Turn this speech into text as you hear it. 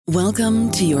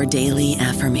Welcome to your daily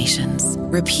affirmations.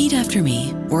 Repeat after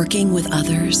me. Working with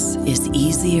others is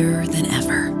easier than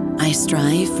ever. I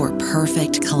strive for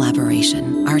perfect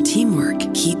collaboration. Our teamwork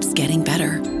keeps getting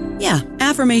better. Yeah,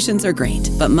 affirmations are great,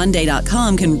 but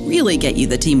Monday.com can really get you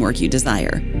the teamwork you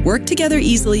desire. Work together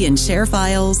easily and share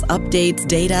files, updates,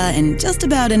 data, and just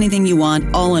about anything you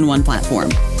want all in one platform.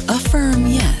 Affirm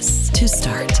yes to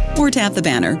start, or tap the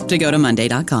banner to go to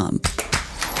Monday.com.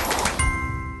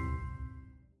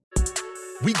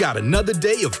 We got another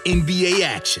day of NBA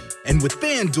action. And with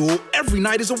FanDuel, every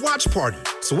night is a watch party.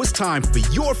 So it's time for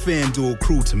your FanDuel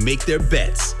crew to make their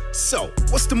bets. So,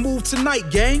 what's the move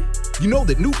tonight, gang? You know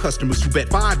that new customers who bet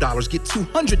 $5 get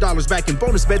 $200 back in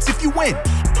bonus bets if you win.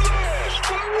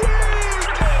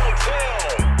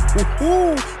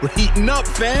 Woohoo! We're heating up,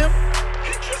 fam.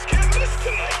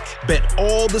 Bet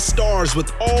all the stars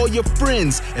with all your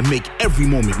friends and make every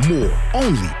moment more.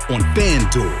 Only on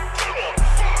FanDuel.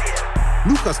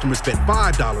 New customers bet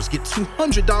 $5 get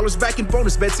 $200 back in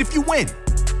bonus bets if you win.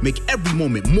 Make every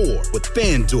moment more with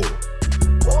FanDuel.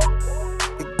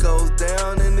 It goes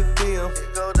down in the DM.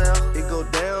 It go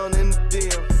down in the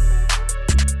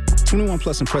DM. 21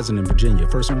 plus and present in Virginia.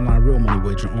 First online real money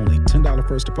wager only. $10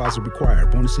 first deposit required.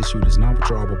 Bonus issued is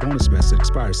non-withdrawable bonus vest that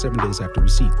expires 7 days after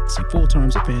receipt. See full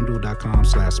terms at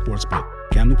FanDuel.com/sportsbook.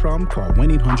 Gambling problem? Call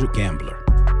 1-800-GAMBLER.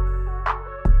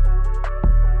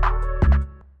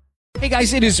 Hey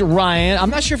guys, it is Ryan. I'm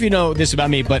not sure if you know this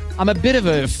about me, but I'm a bit of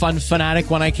a fun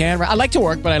fanatic when I can. I like to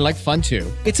work, but I like fun too.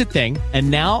 It's a thing. And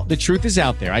now the truth is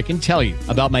out there. I can tell you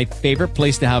about my favorite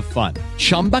place to have fun.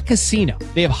 Chumba Casino.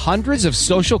 They have hundreds of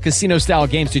social casino style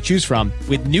games to choose from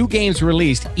with new games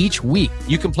released each week.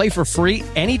 You can play for free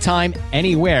anytime,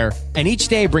 anywhere. And each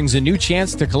day brings a new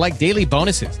chance to collect daily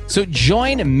bonuses. So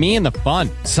join me in the fun.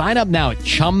 Sign up now at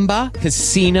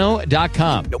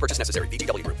ChumbaCasino.com. No purchase necessary.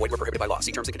 VGW Group. Void where prohibited by law.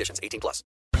 See terms and conditions. 18+.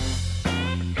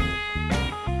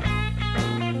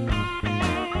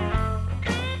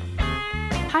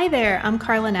 Hi there, I'm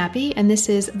Carla Nappi, and this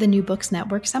is the New Books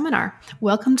Network Seminar.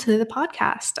 Welcome to the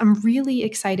podcast. I'm really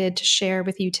excited to share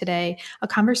with you today a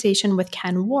conversation with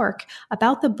Ken Wark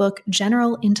about the book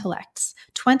General Intellects,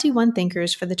 21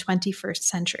 Thinkers for the 21st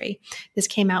Century. This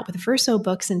came out with Verso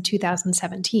Books in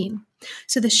 2017.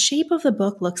 So the shape of the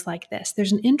book looks like this.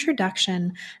 There's an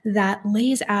introduction that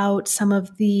lays out some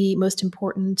of the most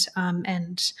important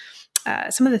and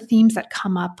some of the themes that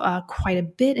come up quite a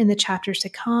bit in the chapters to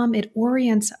come. It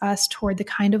orients us toward the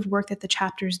kind of work that the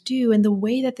chapters do and the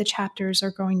way that the chapters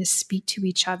are going to speak to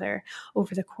each other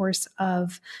over the course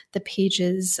of the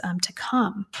pages to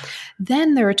come.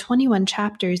 Then there are 21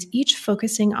 chapters, each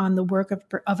focusing on the work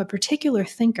of a particular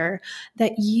thinker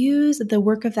that use the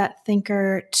work of that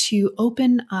thinker to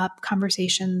open up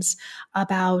conversations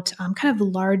about kind of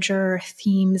larger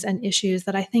themes and issues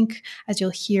that I think, as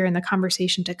you'll hear in the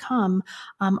conversation to come,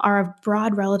 are of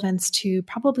broad relevance to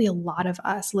probably a lot of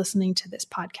us listening to this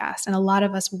podcast and a lot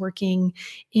of us working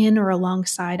in or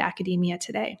alongside academia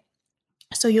today.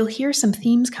 So you'll hear some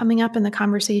themes coming up in the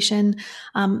conversation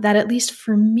that, at least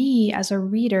for me as a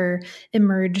reader,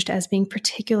 emerged as being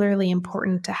particularly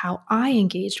important to how I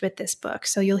engaged with this book.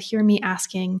 So you'll hear me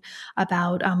asking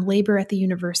about labor at the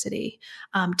university,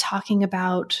 talking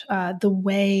about the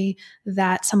way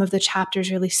that some of the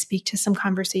chapters really speak to some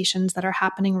conversations that are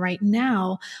happening right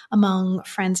now among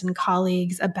friends and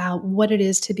colleagues about what it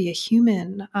is to be a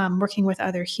human, working with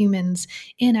other humans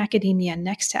in academia,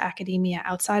 next to academia,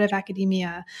 outside of academia,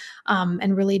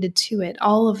 and related to it.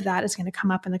 All of that is going to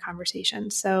come up in the conversation.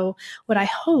 So what I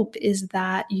hope is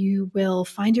that you will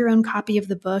find your own copy of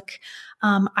the book,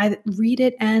 either read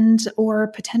it and or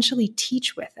potentially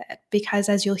teach with it, because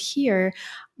as you'll hear,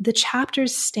 the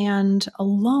chapters stand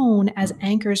alone as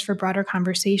anchors for broader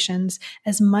conversations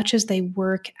as much as they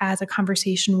work as a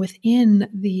conversation within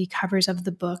the covers of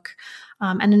the book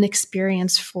and an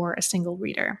experience for a single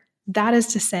reader. That is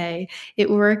to say,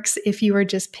 it works if you are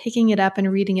just picking it up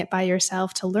and reading it by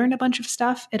yourself to learn a bunch of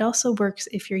stuff. It also works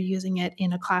if you're using it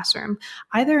in a classroom,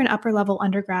 either an upper level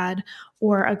undergrad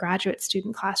or a graduate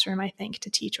student classroom, I think, to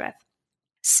teach with.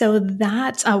 So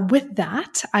that with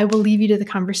that, I will leave you to the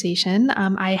conversation.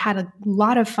 I had a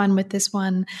lot of fun with this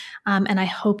one, and I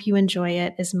hope you enjoy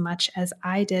it as much as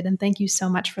I did. And thank you so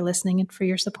much for listening and for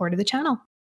your support of the channel.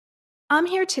 I'm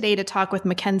here today to talk with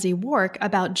Mackenzie Wark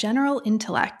about General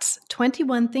Intellects,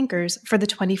 21 Thinkers for the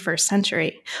 21st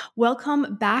Century.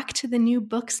 Welcome back to the New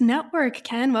Books Network,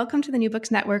 Ken. Welcome to the New Books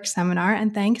Network seminar,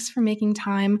 and thanks for making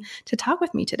time to talk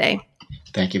with me today.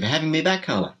 Thank you for having me back,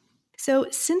 Carla. So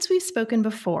since we've spoken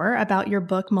before about your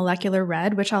book, Molecular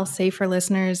Red, which I'll say for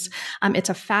listeners, it's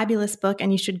a fabulous book,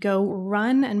 and you should go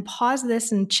run and pause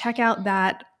this and check out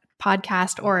that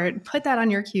podcast or put that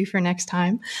on your queue for next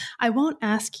time. I won't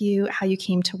ask you how you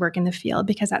came to work in the field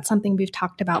because that's something we've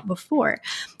talked about before.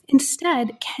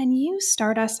 Instead, can you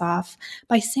start us off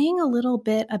by saying a little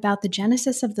bit about the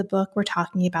genesis of the book we're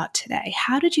talking about today?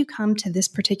 How did you come to this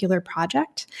particular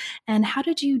project, and how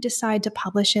did you decide to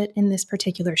publish it in this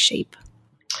particular shape?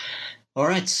 All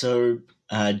right, so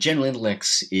General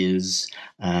Intellects is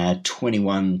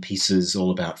 21 pieces,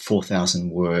 all about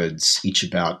 4,000 words, each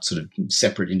about sort of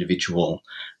separate individual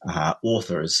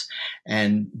authors.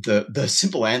 And the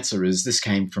simple answer is this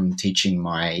came from teaching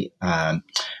my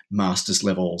master's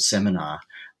level seminar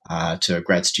to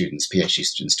grad students, PhD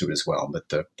students do it as well, but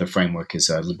the framework is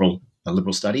a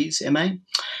liberal studies MA.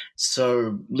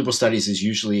 So liberal studies is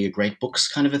usually a great books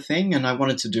kind of a thing, and I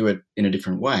wanted to do it in a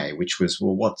different way, which was,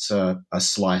 well, what's a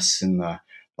slice in the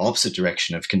opposite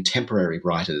direction of contemporary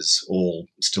writers, all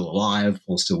still alive,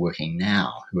 all still working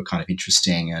now, who are kind of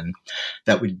interesting, and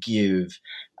that would give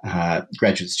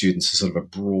graduate students a sort of a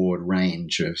broad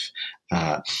range of,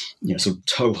 sort of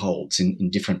toeholds in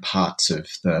different parts of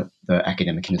the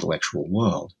academic and intellectual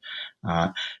world.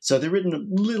 So they're written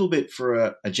a little bit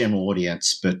for a general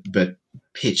audience, but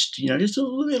pitched, just a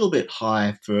little bit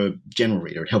high for general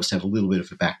reader. It helps to have a little bit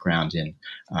of a background in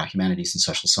humanities and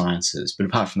social sciences. But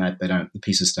apart from that, the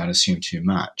pieces don't assume too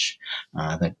much.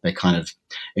 They kind of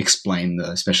explain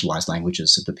the specialized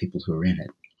languages of the people who are in it.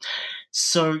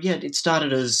 So, yeah, it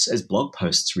started as blog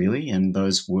posts, really, and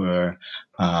those were,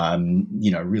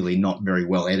 really not very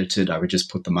well edited. I would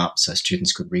just put them up so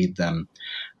students could read them.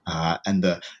 And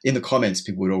in the comments,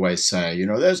 people would always say,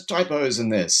 there's typos in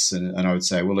this. And I would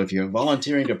say, well, if you're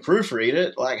volunteering to proofread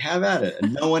it, have at it.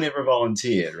 And no one ever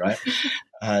volunteered, right?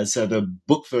 So the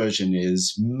book version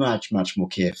is much, much more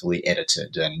carefully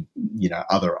edited. And,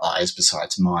 other eyes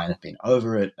besides mine have been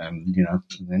over it. And,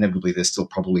 inevitably there's still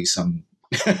probably some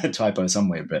typo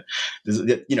somewhere, but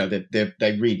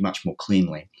they read much more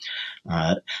cleanly.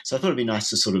 So I thought it'd be nice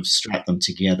to sort of strap them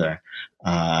together.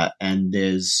 And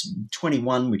there's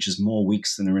 21, which is more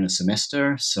weeks than are in a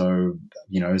semester. So,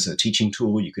 as a teaching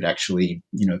tool, you could actually,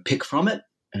 pick from it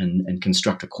and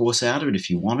construct a course out of it if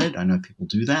you wanted. I know people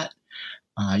do that.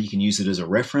 You can use it as a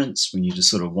reference when you just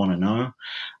sort of want to know.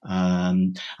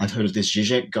 I've heard of this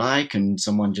Zizek guy. Can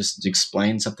someone just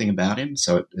explain something about him?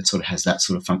 So it sort of has that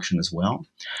sort of function as well.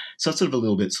 So it's sort of a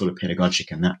little bit sort of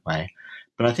pedagogic in that way.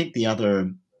 But I think the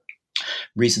other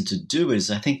reason to do it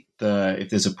is I think if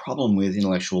there's a problem with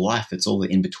intellectual life, it's all the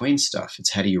in-between stuff.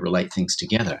 It's how do you relate things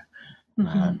together?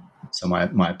 Mm-hmm. So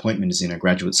my appointment is in a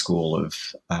graduate school of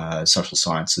social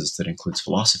sciences that includes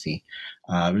philosophy.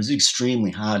 It was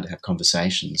extremely hard to have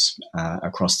conversations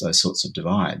across those sorts of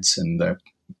divides, and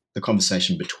the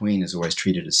conversation between is always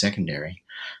treated as secondary.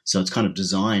 So it's kind of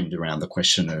designed around the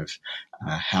question of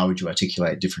how would you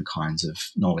articulate different kinds of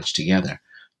knowledge together,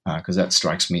 because that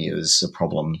strikes me as a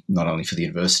problem not only for the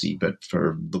university but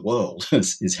for the world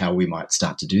is how we might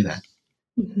start to do that.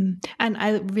 Mm-hmm. And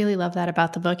I really love that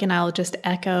about the book. And I'll just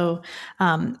echo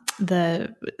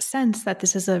the sense that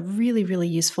this is a really, really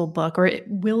useful book, or it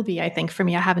will be, I think, for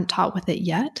me. I haven't taught with it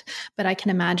yet, but I can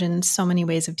imagine so many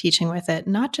ways of teaching with it,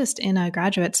 not just in a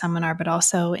graduate seminar, but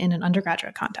also in an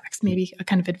undergraduate context, maybe a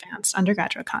kind of advanced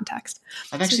undergraduate context.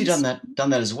 I've actually done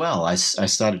that as well. I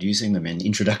started using them in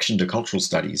Introduction to Cultural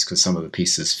Studies because some of the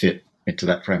pieces fit into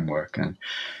that framework, and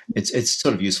it's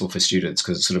sort of useful for students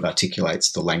because it sort of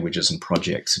articulates the languages and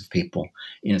projects of people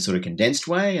in a sort of condensed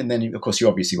way. And then, of course, you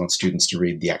obviously want students to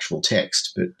read the actual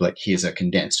text, but here's a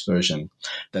condensed version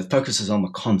that focuses on the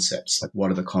concepts, like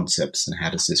what are the concepts and how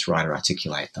does this writer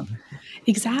articulate them?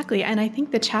 Exactly. And I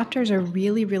think the chapters are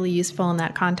really, really useful in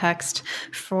that context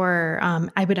for,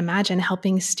 I would imagine,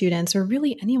 helping students or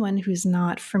really anyone who's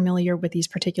not familiar with these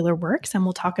particular works, and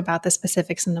we'll talk about the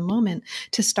specifics in a moment,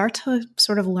 to start to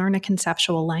sort of learn a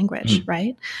conceptual language,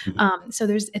 right? Mm-hmm. So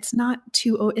it's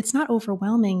not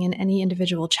overwhelming in any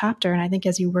individual chapter. And I think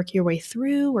as you work your way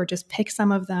through or just pick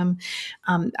some of them,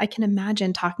 I can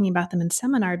imagine talking about them in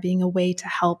seminar being a way to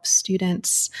help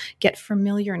students get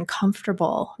familiar and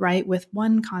comfortable, right, with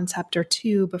one concept or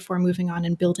two before moving on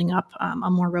and building up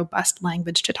a more robust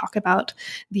language to talk about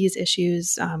these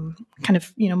issues kind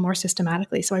of, more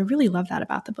systematically. So I really love that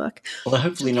about the book. Well,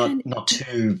 hopefully not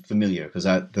too familiar, because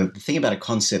the thing about a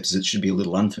concept is it should be a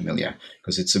little unfamiliar,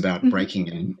 because it's about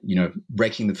breaking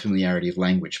the familiarity of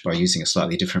language by using a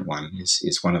slightly different one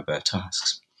is one of the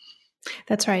tasks.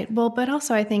 That's right. Well, but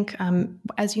also I think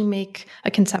as you make a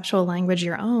conceptual language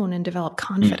your own and develop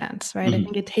confidence, right? I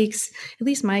think it takes, at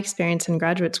least my experience in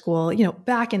graduate school,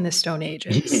 back in the Stone Age,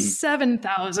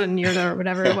 7,000 years or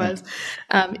whatever it was,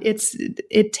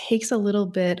 it takes a little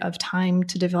bit of time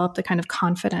to develop the kind of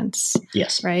confidence,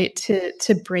 yes, right?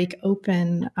 To break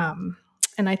open.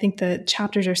 And I think the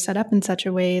chapters are set up in such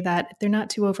a way that they're not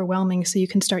too overwhelming. So you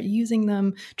can start using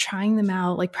them, trying them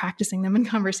out, like practicing them in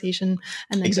conversation,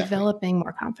 and then developing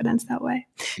more confidence that way.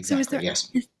 Exactly,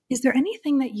 So is there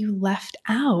anything that you left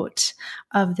out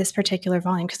of this particular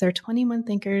volume? Because there are 21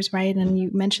 thinkers, right? And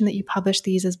you mentioned that you published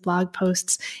these as blog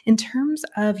posts. In terms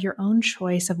of your own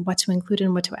choice of what to include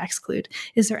and what to exclude,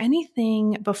 is there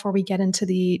anything, before we get into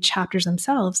the chapters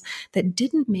themselves, that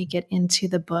didn't make it into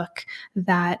the book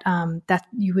that that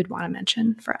you would want to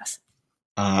mention for us?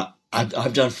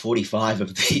 I've done 45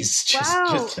 of these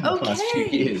just in the last few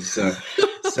years,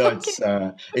 so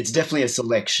it's definitely a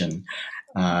selection.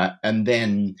 And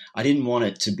then I didn't want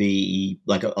it to be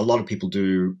like a lot of people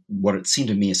do what it seemed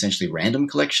to me essentially random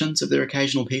collections of their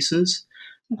occasional pieces,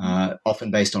 often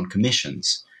based on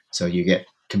commissions. So you get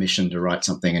commissioned to write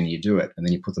something and you do it and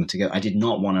then you put them together. I did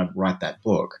not want to write that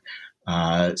book.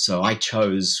 So I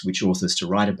chose which authors to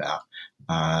write about.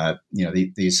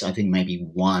 These, I think maybe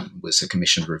one was a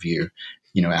commissioned review,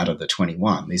 out of the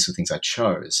 21. These were things I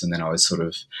chose. And then I was sort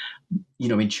of,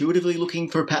 intuitively looking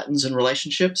for patterns and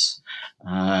relationships.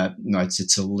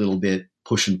 It's a little bit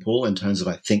push and pull in terms of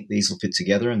I think these will fit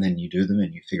together, and then you do them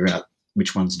and you figure out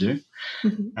which ones do.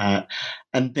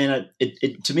 And then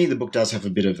it to me, the book does have a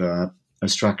bit of a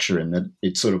structure in that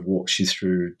it sort of walks you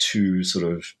through two sort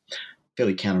of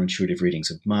fairly counterintuitive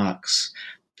readings of Marx,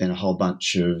 then a whole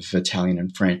bunch of Italian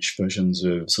and French versions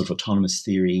of sort of autonomous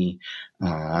theory,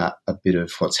 a bit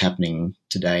of what's happening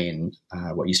today in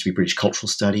what used to be British cultural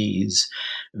studies,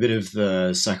 a bit of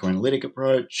the psychoanalytic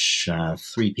approach,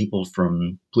 three people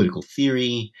from political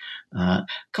theory, a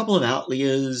couple of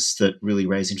outliers that really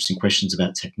raise interesting questions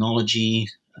about technology,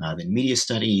 then media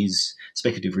studies,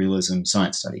 speculative realism,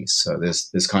 science studies. So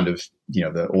there's kind of,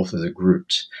 the authors are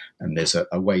grouped, and there's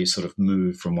a way you sort of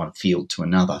move from one field to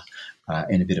another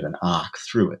in a bit of an arc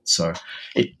through it. So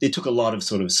it took a lot of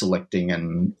sort of selecting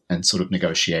and sort of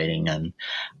negotiating. And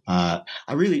I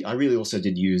really also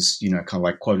did use, kind of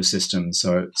like quota systems.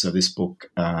 So this book,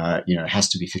 has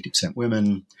to be 50%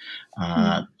 women.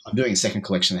 I'm doing a second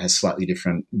collection that has slightly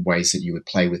different ways that you would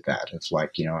play with that. Of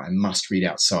like, I must read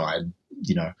outside,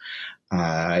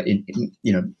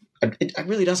 it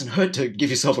really doesn't hurt to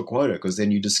give yourself a quota, because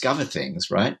then you discover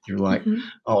things, right? You're like,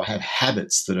 I have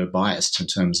habits that are biased in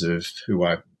terms of who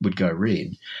I would go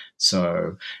read.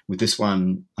 So with this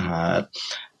one, and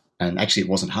actually it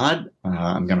wasn't hard,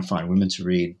 I'm going to find women to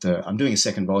read. I'm doing a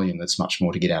second volume that's much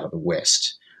more to get out of the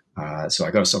West. So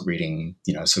I got to stop reading,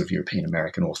 sort of European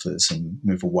American authors and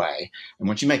move away. And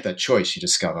once you make that choice, you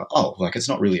discover, it's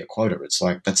not really a quota. It's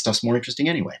like that stuff's more interesting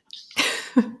anyway.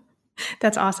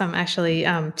 That's awesome, actually,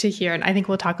 to hear. And I think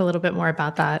we'll talk a little bit more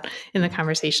about that in the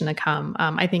conversation to come.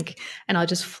 I think, and I'll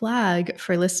just flag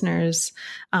for listeners,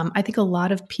 I think a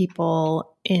lot of people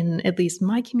in at least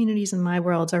my communities and my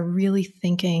worlds are really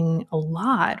thinking a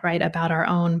lot, right, about our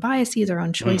own biases, our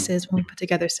own choices when we put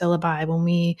together syllabi, when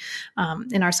we,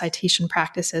 in our citation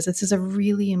practices. This is a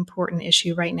really important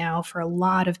issue right now for a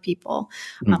lot of people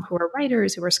who are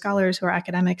writers, who are scholars, who are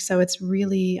academics. So it's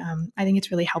really, I think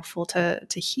it's really helpful to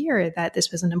hear that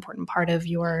this was an important part of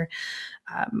your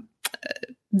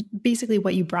basically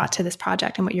what you brought to this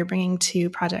project and what you're bringing to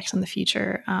projects in the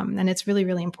future. And it's really,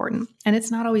 really important. And it's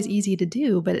not always easy to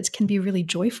do, but it can be really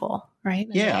joyful, right?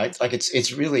 Yeah,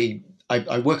 it's really,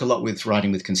 I work a lot with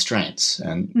writing with constraints.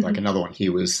 And like another one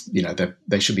here was,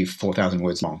 they should be 4,000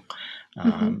 words long.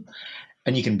 And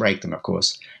you can break them, of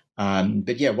course.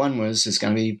 But yeah, one was, it's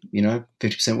going to be,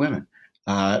 50% women.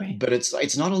 Right. But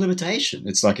it's not a limitation.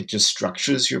 It's like it just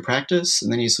structures your practice,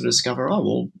 and then you sort of discover,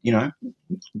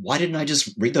 why didn't I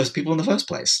just read those people in the first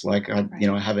place? Like, I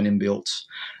have an inbuilt.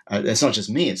 It's not just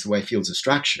me; it's the way fields are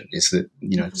structured. Is that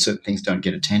certain things don't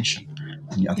get attention,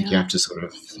 and I think you have to sort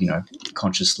of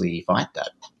consciously fight that.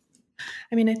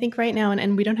 I mean, I think right now,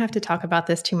 and we don't have to talk about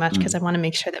this too much because I want to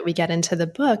make sure that we get into the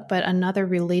book, but another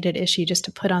related issue just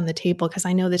to put on the table, because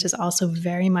I know this is also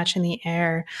very much in the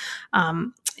air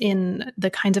in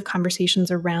the kinds of conversations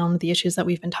around the issues that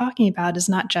we've been talking about, is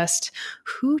not just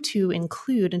who to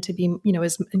include and to be,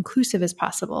 as inclusive as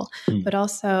possible, but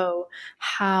also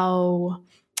how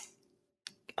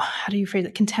do you phrase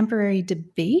it? Contemporary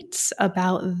debates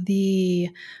about the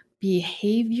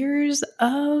behaviors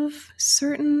of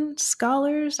certain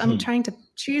scholars. I'm trying to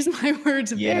choose my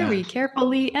words very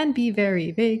carefully and be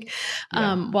very vague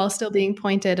while still being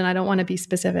pointed. And I don't want to be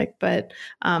specific, but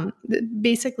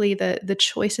basically the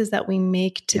choices that we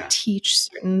make to teach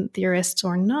certain theorists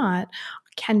or not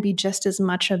can be just as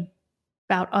much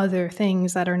about other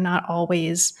things that are not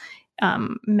always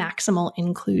maximal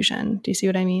inclusion. Do you see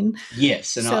what I mean?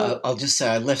 Yes. And so, I'll just say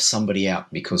I left somebody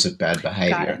out because of bad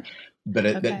behavior. But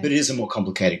it is a more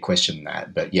complicated question than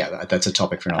that. But yeah, that's a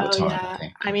topic for another time. Yeah. I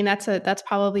think. I mean, that's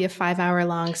probably a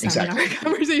 5-hour-long seminar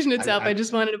conversation itself. I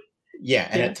just wanted to. Yeah,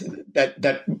 and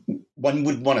that one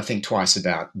would want to think twice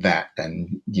about that,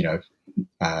 and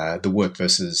the work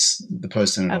versus the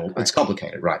person. It's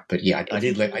complicated, right? But yeah, I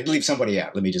did leave somebody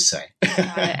out. Let me just say.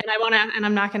 And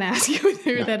I'm not going to ask you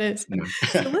who that is. No.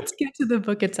 So let's get to the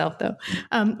book itself, though.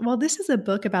 While this is a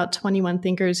book about 21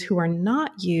 thinkers who are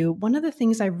not you, one of the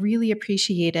things I really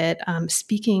appreciated,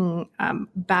 speaking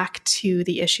back to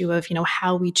the issue of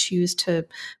how we choose to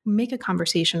make a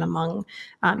conversation among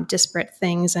disparate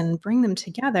things and bring them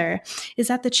together, is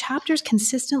that the chapters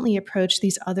consistently approach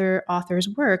these other authors'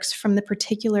 works from the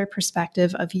particular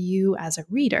perspective of you as a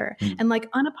reader, and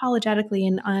unapologetically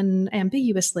and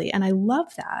unambiguously. And I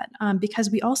love that because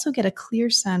we also get a clear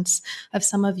sense of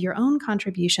some of your own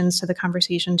contributions to the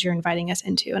conversations you're inviting us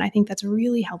into. And I think that's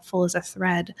really helpful as a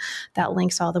thread that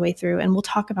links all the way through. And we'll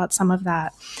talk about some of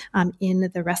that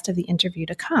in the rest of the interview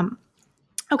to come.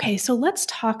 Okay, so let's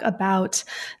talk about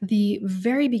the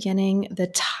very beginning, the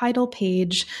title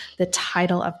page, the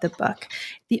title of the book.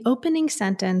 The opening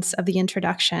sentence of the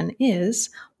introduction is,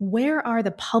 "Where are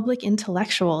the public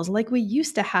intellectuals?" like we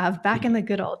used to have back in the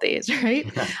good old days, right?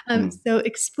 So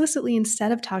explicitly,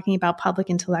 instead of talking about public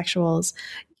intellectuals,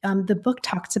 the book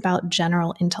talks about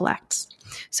general intellects.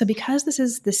 So because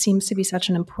this seems to be such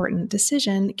an important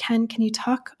decision, Ken, can you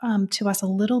talk to us a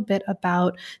little bit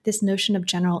about this notion of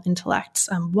general intellects?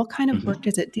 What kind of work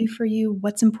does it do for you?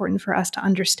 What's important for us to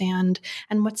understand?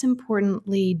 And what's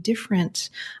importantly different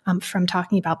from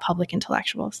talking about public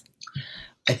intellectuals?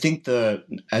 I think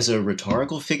as a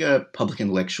rhetorical figure, public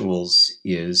intellectuals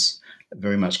is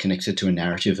very much connected to a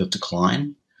narrative of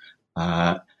decline.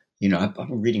 I've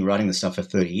been writing this stuff for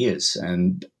 30 years,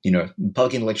 and,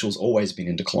 public intellectuals always been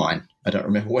in decline. I don't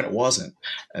remember when it wasn't.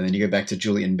 And then you go back to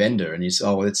Julian Bender and you say,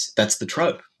 that's the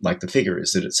trope. Like the figure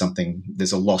is that it's something,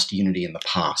 there's a lost unity in the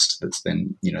past that's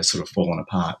then, sort of fallen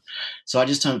apart. So I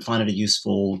just don't find it a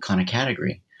useful kind of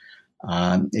category.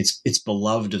 It's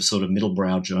beloved of sort of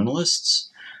middle-brow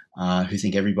journalists who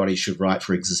think everybody should write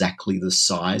for exactly the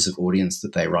size of audience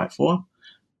that they write for.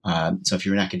 So if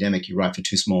you're an academic, you write for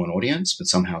too small an audience, but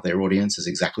somehow their audience is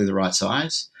exactly the right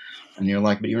size. And you're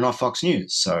like, but you're not Fox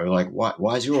News. So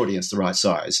why is your audience the right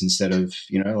size instead of,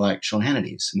 Sean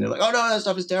Hannity's? And they're like, oh no, that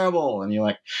stuff is terrible. And you're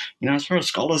like, as far as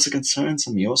scholars are concerned,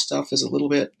 some of your stuff is a little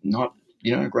bit not,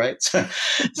 great. So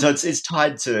it's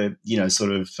tied to,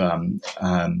 sort of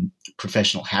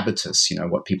professional habitus,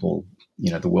 what people,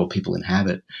 the world people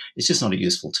inhabit. It's just not a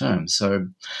useful term. So,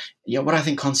 what I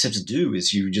think concepts do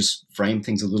is you just frame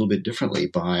things a little bit differently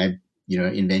by,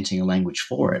 inventing a language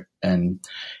for it. And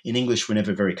in English, we're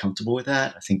never very comfortable with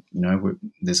that. I think,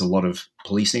 there's a lot of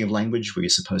policing of language where you're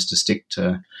supposed to stick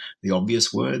to the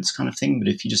obvious words kind of thing. But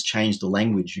if you just change the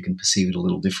language, you can perceive it a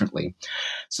little differently.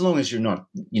 So long as you're not,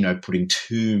 putting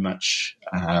too much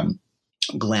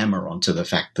glamour onto the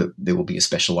fact that there will be a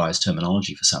specialized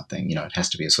terminology for something. It has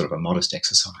to be a sort of a modest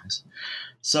exercise.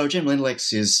 So general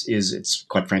intellects is it's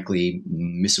quite frankly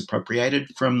misappropriated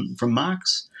from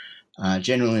Marx.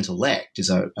 General intellect is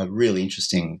a really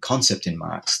interesting concept in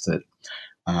Marx that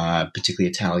particularly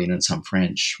Italian and some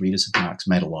French readers of Marx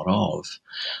made a lot of,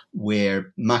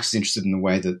 where Marx is interested in the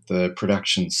way that the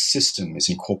production system is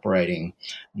incorporating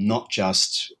not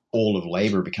just all of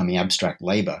labor becoming abstract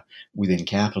labor within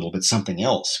capital, but something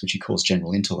else, which he calls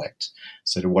general intellect.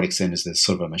 So to what extent is there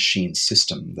sort of a machine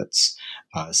system that's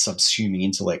subsuming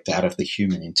intellect out of the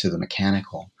human into the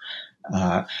mechanical?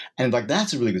 And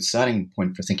that's a really good starting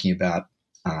point for thinking about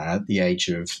the age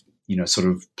of, sort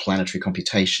of planetary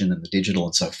computation and the digital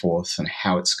and so forth, and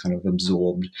how it's kind of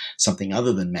absorbed something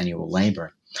other than manual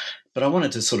labor. But I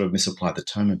wanted to sort of misapply the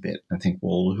term a bit and think,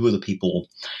 well, who are the people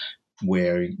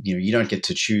where, you don't get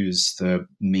to choose the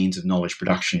means of knowledge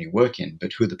production you work in,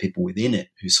 but who are the people within it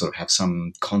who sort of have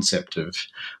some concept of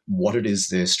what it is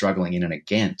they're struggling in and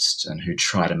against, and who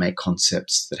try to make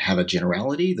concepts that have a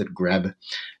generality that grab,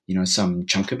 some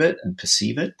chunk of it and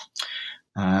perceive it.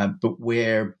 but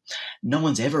where no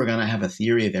one's ever going to have a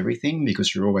theory of everything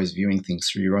because you're always viewing things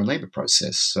through your own labor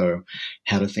process. So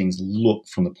how do things look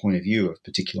from the point of view of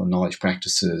particular knowledge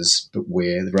practices, but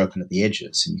where they're open at the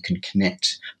edges and you can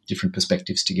connect different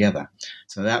perspectives together?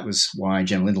 So that was why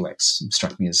general intellects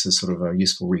struck me as a sort of a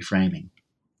useful reframing.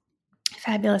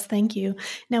 Fabulous. Thank you.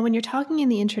 Now, when you're talking in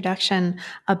the introduction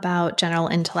about general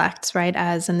intellects, right,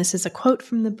 and this is a quote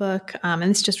from the book, and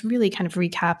this just really kind of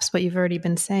recaps what you've already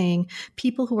been saying,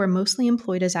 people who are mostly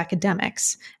employed as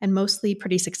academics and mostly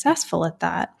pretty successful at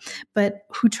that, but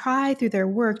who try through their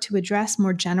work to address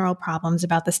more general problems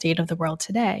about the state of the world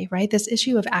today, right? This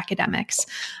issue of academics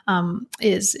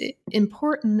is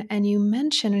important. And you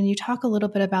mention, and you talk a little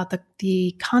bit about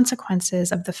the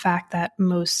consequences of the fact that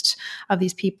most of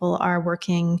these people are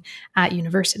working at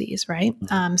universities, right?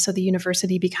 So the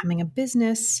university becoming a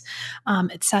business,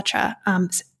 et cetera.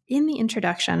 In the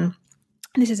introduction,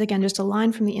 and this is, again, just a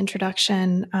line from the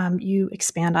introduction, you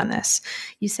expand on this.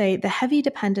 You say, the heavy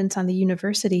dependence on the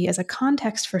university as a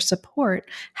context for support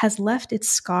has left its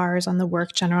scars on the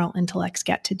work general intellects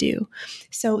get to do.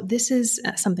 So this is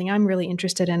something I'm really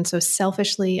interested in. So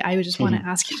selfishly, I would just want to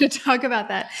ask you to talk about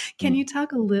that. Can you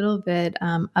talk a little bit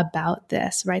about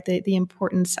this, right? The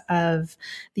importance of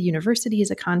the university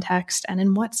as a context, and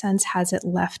in what sense has it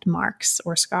left marks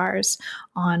or scars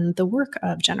on the work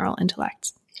of general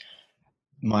intellects?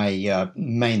 My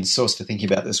main source for thinking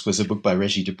about this was a book by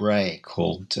Reggie Debray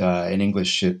called, in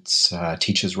English, it's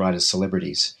Teachers, Writers,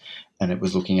 Celebrities. And it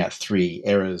was looking at 3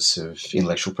 eras of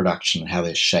intellectual production and how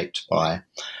they're shaped by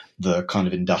the kind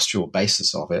of industrial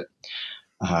basis of it.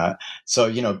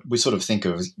 So, we sort of think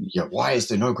of, why is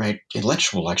there no great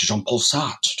intellectual like Jean-Paul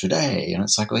Sartre today? And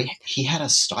it's like, well, he had a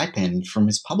stipend from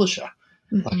his publisher.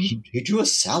 Like he drew a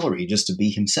salary just to be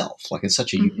himself. Like, it's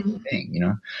such a unique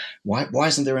thing, Why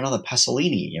isn't there another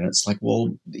Pasolini? It's like,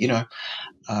 well,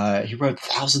 he wrote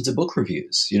thousands of book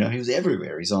reviews. He was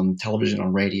everywhere. He's on television,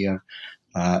 on radio.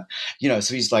 So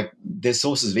he's like, there's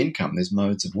sources of income, there's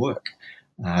modes of work.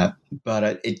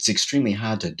 But it's extremely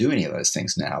hard to do any of those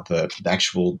things now. The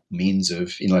actual means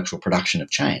of intellectual production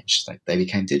have changed. Like, they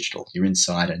became digital. You're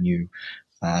inside a new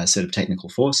set of technical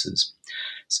forces.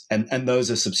 And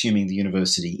those are subsuming the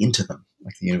university into them.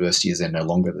 Like, the university is then no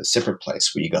longer the separate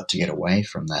place where you got to get away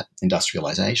from that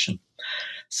industrialization.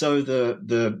 So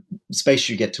the space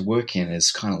you get to work in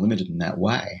is kind of limited in that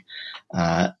way.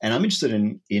 And I'm interested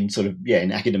in sort of,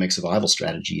 in academic survival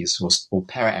strategies or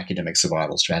para-academic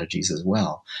survival strategies as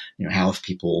well. How have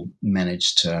people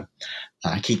managed to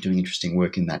keep doing interesting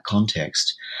work in that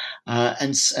context?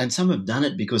 And some have done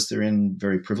it because they're in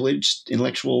very privileged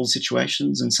intellectual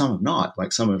situations, and some have not.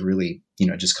 Like, some have really,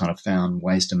 just kind of found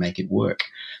ways to make it work.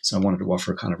 So I wanted to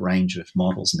offer a kind of range of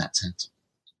models in that sense.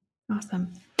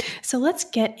 Awesome. So let's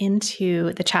get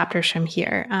into the chapters from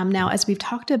here. Now, as we've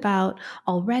talked about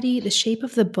already, the shape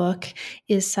of the book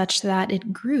is such that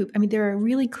there are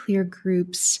really clear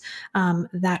groups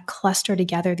that cluster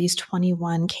together these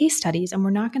 21 case studies. And we're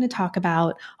not going to talk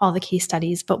about all the case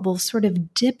studies, but we'll sort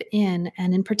of dip in.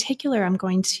 And in particular, I'm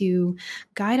going to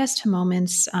guide us to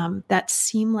moments that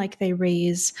seem like they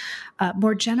raise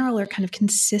more general or kind of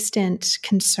consistent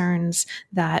concerns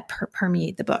that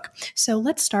permeate the book. So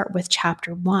let's start with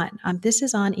chapter 1. This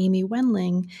is on Amy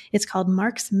Wendling. It's called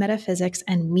Marx Metaphysics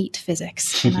and Meat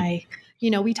Physics. And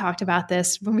we talked about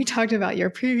this when we talked about your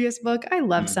previous book. I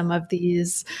love some of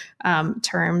these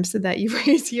terms that you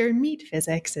raise here. Meat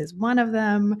physics is one of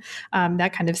them.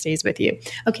 That kind of stays with you.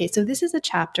 Okay, so this is a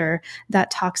chapter that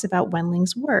talks about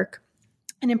Wendling's work.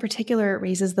 And in particular, it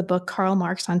raises the book Karl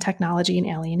Marx on Technology and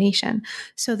Alienation.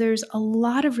 So there's a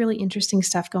lot of really interesting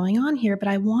stuff going on here, but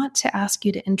I want to ask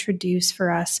you to introduce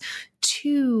for us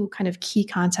 2 kind of key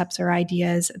concepts or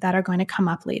ideas that are going to come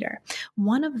up later.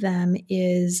 One of them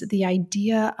is the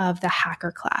idea of the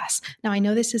hacker class. Now, I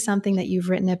know this is something that you've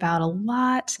written about a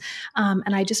lot,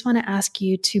 and I just want to ask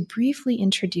you to briefly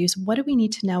introduce what do we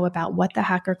need to know about what the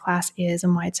hacker class is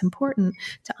and why it's important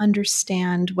to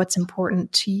understand what's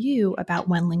important to you about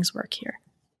Wendling's work here.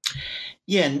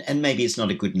 Yeah, and maybe it's not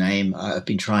a good name. I've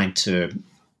been trying to,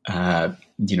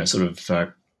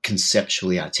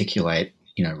 conceptually articulate,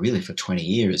 really for 20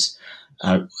 years,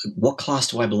 what class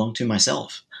do I belong to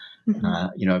myself?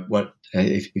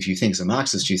 If you think as a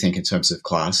Marxist, you think in terms of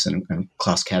class, and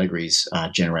class categories are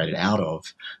generated out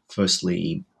of,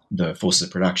 firstly, the forces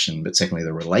of production, but secondly,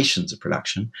 the relations of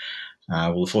production.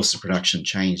 The forces of production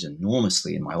changed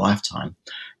enormously in my lifetime.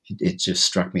 It just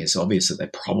struck me as obvious that they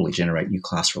probably generate new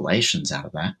class relations out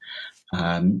of that.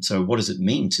 So what does it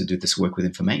mean to do this work with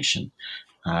information?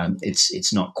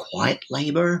 It's not quite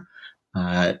labor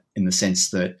in the sense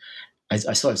that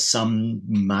I still have some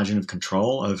margin of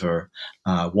control over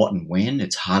what and when.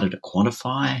 It's harder to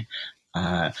quantify.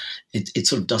 It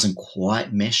sort of doesn't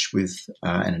quite mesh with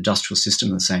an industrial system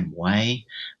in the same way.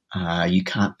 You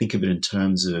can't think of it in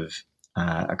terms of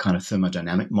a kind of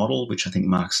thermodynamic model, which I think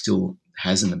Marx still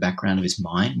has in the background of his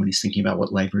mind when he's thinking about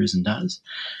what labor is and does.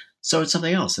 So it's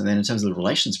something else. And then in terms of the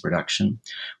relations production,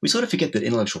 we sort of forget that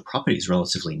intellectual property is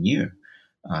relatively new.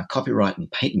 Copyright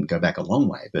and patent go back a long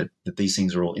way, but that these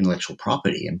things are all intellectual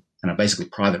property and are basically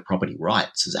private property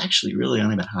rights is actually really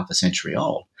only about half a century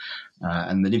old.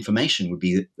 And that information would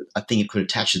be a thing it could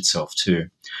attach itself to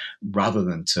rather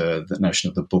than to the notion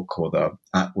of the book or the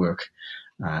artwork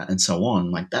and so on.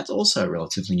 Like, that's also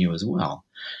relatively new as well.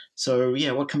 So,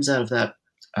 yeah, what comes out of that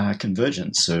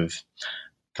convergence of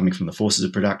coming from the forces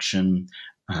of production,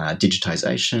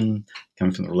 digitization,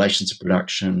 coming from the relations of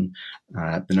production,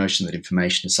 the notion that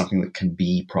information is something that can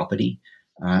be property,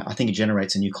 I think it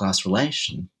generates a new class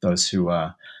relation. Those who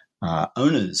are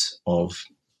owners of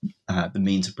the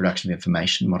means of production of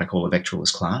information, what I call a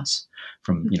vectorless class,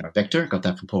 from vector, got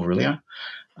that from Paul Virilio.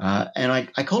 And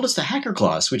I called us the hacker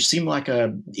class, which seemed like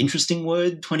a interesting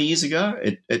word 20 years ago.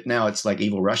 Now it's like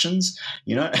evil Russians,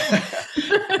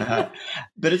 but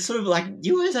it's sort of like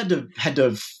you always had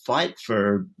to fight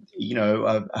for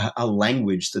a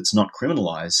language that's not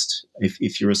criminalized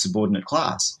if you're a subordinate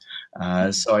class.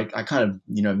 So I kind of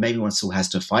maybe one still has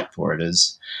to fight for it,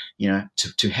 as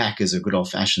to hack is a good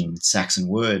old fashioned Saxon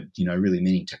word, really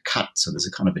meaning to cut. So there's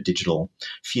a kind of a digital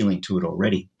feeling to it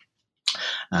already.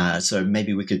 So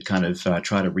maybe we could kind of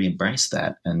try to re-embrace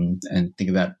that and think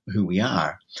about who we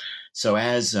are. So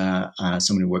as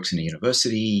someone who works in a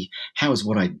university, how is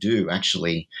what I do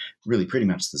actually really pretty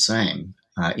much the same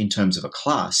in terms of a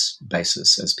class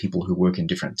basis as people who work in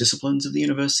different disciplines of the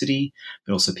university,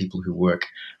 but also people who work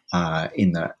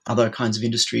in the other kinds of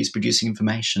industries producing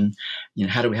information?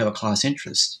 How do we have a class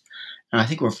interest? And I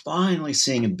think we're finally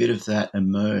seeing a bit of that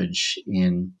emerge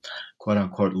in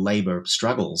quote-unquote labor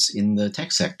struggles in the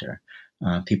tech sector.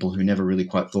 People who never really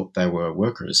quite thought they were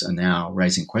workers are now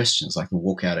raising questions. Like the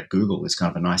walkout at Google is kind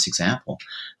of a nice example.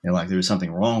 They're like, there is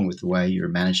something wrong with the way you're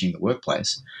managing the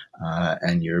workplace,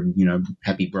 and you're,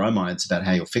 happy bromides about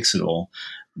how you'll fix it all.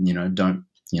 We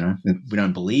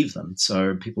don't believe them.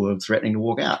 So people are threatening to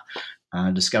walk out,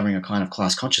 discovering a kind of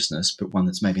class consciousness, but one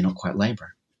that's maybe not quite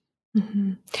labor.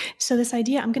 Mm-hmm. So this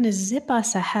idea, I'm going to zip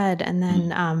us ahead and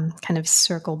then kind of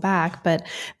circle back, but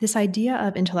this idea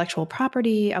of intellectual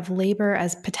property, of labor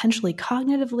as potentially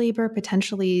cognitive labor,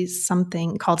 potentially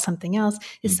something called something else,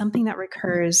 is something that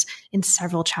recurs in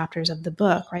several chapters of the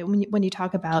book, right? When you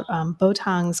talk about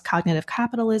Boateng's cognitive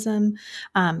capitalism,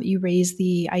 you raise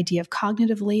the idea of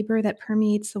cognitive labor that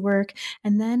permeates the work.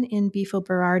 And then in Bifo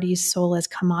Berardi's Soul as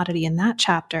Commodity, in that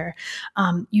chapter,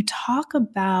 you talk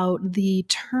about the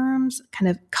term kind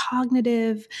of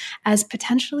cognitive as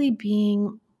potentially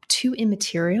being too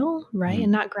immaterial, right?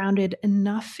 And not grounded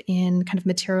enough in kind of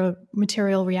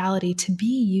material reality to be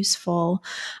useful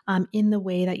in the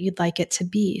way that you'd like it to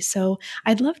be. So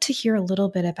I'd love to hear a little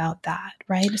bit about that,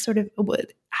 right? Sort of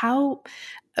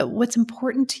what's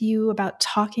important to you about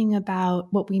talking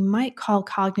about what we might call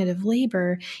cognitive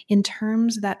labor in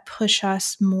terms that push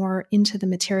us more into the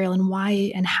material, and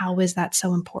why and how is that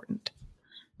so important?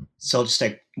 So I'll just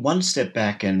take one step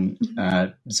back and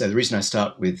so the reason I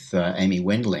start with Amy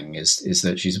Wendling is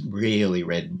that she's really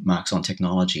read Marx on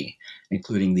technology,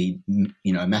 including the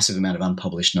a massive amount of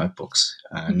unpublished notebooks.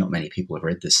 Not many people have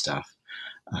read this stuff.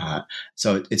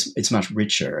 So it's much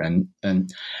richer, and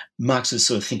Marx is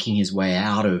sort of thinking his way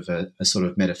out of a sort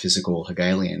of metaphysical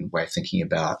Hegelian way of thinking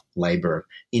about labor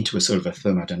into a sort of a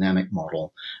thermodynamic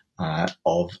model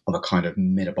of a kind of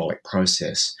metabolic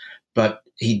process. But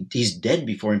he's dead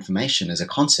before information as a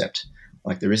concept.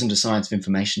 Like, there isn't a science of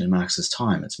information in Marx's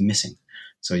time. It's missing.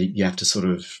 So you have to sort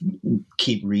of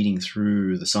keep reading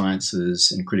through the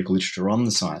sciences and critical literature on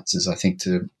the sciences, I think,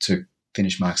 to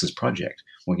finish Marx's project.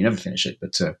 Well, you never finish it,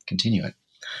 but to continue it.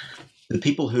 The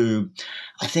people who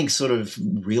I think sort of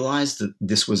realized that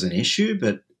this was an issue,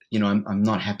 but, I'm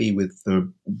not happy with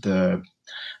the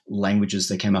languages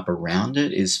that came up around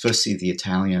it, is firstly the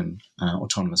Italian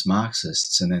autonomous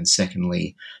Marxists, and then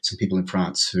secondly some people in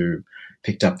France who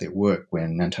picked up their work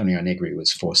when Antonio Negri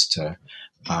was forced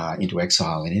into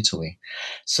exile in Italy.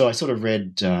 So I sort of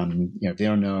read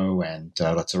Virno and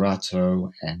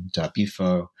Lazzarato and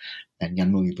Bifo and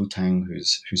Jan-Mouli Bouteng,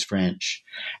 who's French,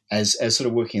 as sort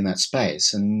of working in that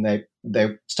space. And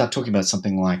they start talking about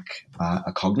something like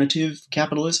a cognitive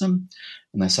capitalism,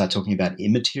 and they start talking about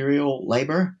immaterial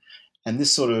labor. And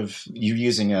this sort of, you're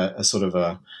using a sort of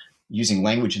a using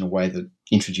language in a way that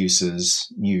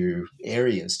introduces new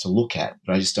areas to look at,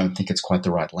 but I just don't think it's quite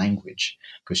the right language,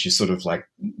 because you're sort of like,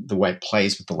 the way it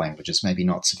plays with the language is maybe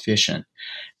not sufficient.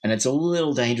 And it's a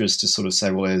little dangerous to sort of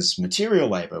say, well, there's material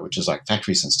labor, which is like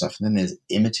factories and stuff, and then there's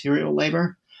immaterial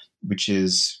labor, which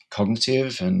is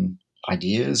cognitive and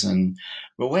ideas. And,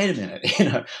 well, wait a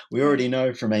minute, we already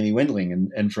know from Amy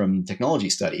Wendling and from technology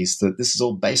studies that this is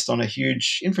all based on a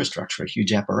huge infrastructure, a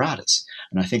huge apparatus.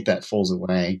 And I think that falls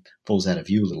out of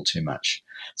view a little too much.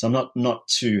 So I'm not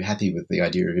too happy with the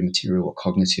idea of immaterial or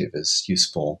cognitive as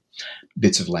useful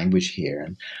bits of language here.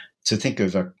 And to think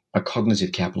of a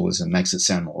cognitive capitalism makes it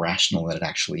sound more rational than it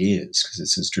actually is, because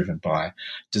it's as driven by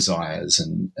desires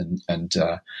and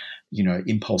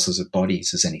impulses of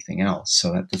bodies as anything else.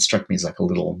 So that struck me as like a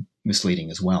little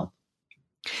misleading as well.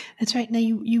 That's right. Now,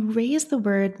 you raised the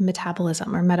word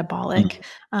metabolism or metabolic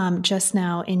just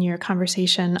now in your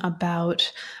conversation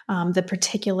about the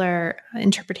particular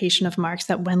interpretation of Marx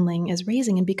that Wendling is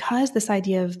raising. And because this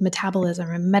idea of metabolism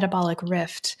or metabolic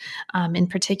rift in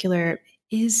particular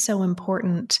is so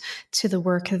important to the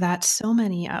work that so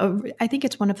many, I think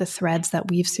it's one of the threads that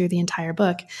weaves through the entire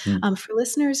book. For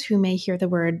listeners who may hear the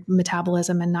word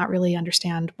metabolism and not really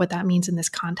understand what that means in this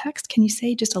context, can you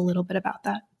say just a little bit about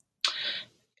that?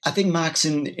 I think Marx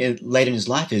late in his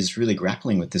life is really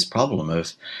grappling with this problem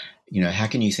of, how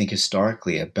can you think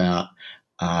historically about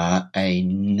a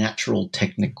natural,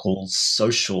 technical,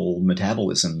 social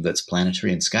metabolism that's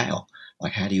planetary in scale?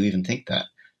 Like, how do you even think that?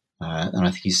 And I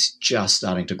think he's just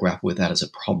starting to grapple with that as a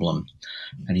problem.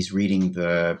 And he's reading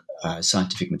the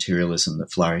scientific materialism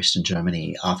that flourished in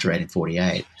Germany after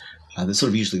 1848. That's sort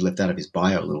of usually left out of his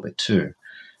bio a little bit too.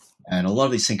 And a lot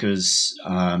of these thinkers,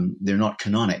 they're not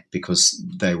canonic because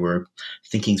they were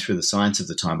thinking through the science of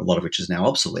the time, a lot of which is now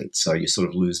obsolete. So you sort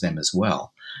of lose them as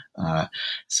well.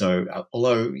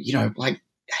 Although, like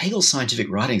Hegel's scientific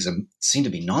writings seem to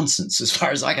be nonsense as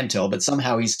far as I can tell, but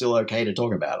somehow he's still okay to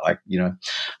talk about. Like,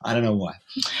 I don't know why.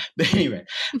 But anyway,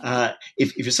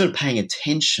 if you're sort of paying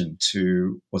attention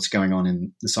to what's going on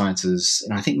in the sciences,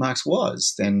 and I think Marx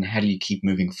was, then how do you keep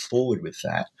moving forward with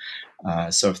that?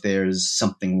 So if there's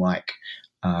something like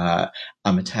a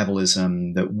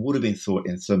metabolism that would have been thought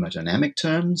in thermodynamic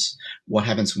terms, what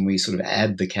happens when we sort of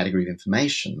add the category of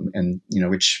information and,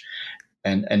 which...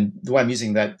 And the way I'm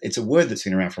using that, it's a word that's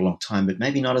been around for a long time, but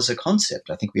maybe not as a concept.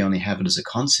 I think we only have it as a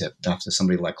concept after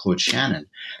somebody like Claude Shannon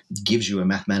gives you a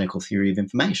mathematical theory of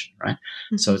information, right?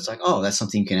 Mm-hmm. So it's like, oh, that's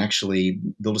something you can actually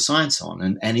build a science on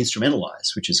and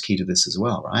instrumentalize, which is key to this as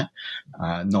well, right?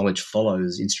 Knowledge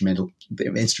follows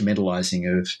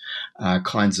instrumentalizing of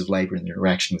kinds of labor and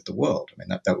interaction with the world. I mean,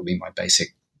 that would be my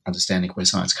basic understanding of where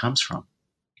science comes from.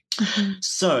 Mm-hmm.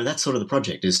 So that's sort of the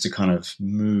project, is to kind of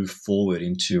move forward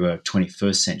into a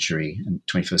 21st century, and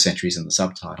 21st century is in the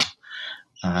subtitle,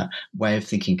 way of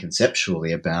thinking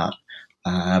conceptually about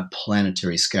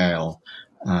planetary scale,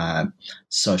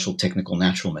 social, technical,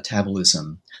 natural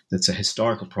metabolism that's a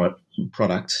historical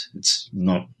product. It's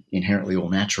not inherently all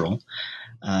natural,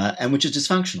 and which is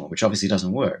dysfunctional, which obviously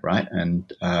doesn't work, right? And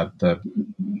the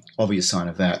obvious sign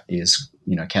of that is,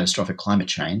 catastrophic climate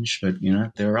change, but,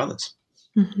 there are others.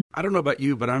 Mm-hmm. I don't know about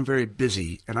you, but I'm very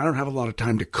busy and I don't have a lot of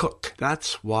time to cook.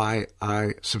 That's why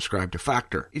I subscribe to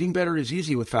Factor. Eating better is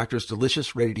easy with Factor's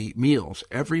delicious, ready-to-eat meals.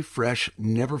 Every fresh,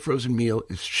 never frozen meal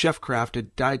is chef-crafted,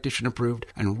 dietitian approved,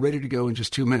 and ready to go in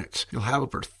just 2 minutes. You'll have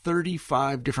over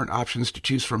 35 different options to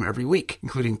choose from every week,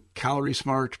 including Calorie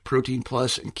Smart, Protein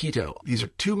Plus, and Keto. These are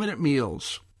 2-minute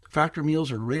meals. Factor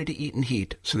meals are ready to eat and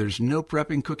heat, so there's no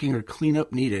prepping, cooking, or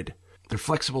cleanup needed. They're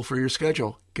flexible for your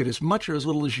schedule. Get as much or as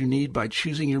little as you need by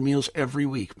choosing your meals every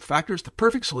week. Factor's the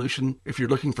perfect solution if you're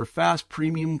looking for fast,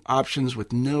 premium options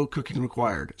with no cooking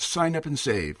required. Sign up and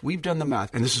save. We've done the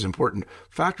math, and this is important.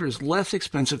 Factor is less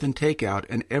expensive than takeout,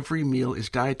 and every meal is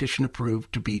dietitian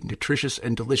approved to be nutritious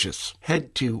and delicious.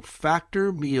 Head to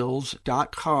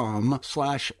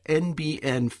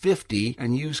factormeals.com/NBN50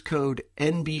 and use code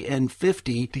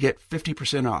NBN50 to get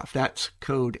 50% off. That's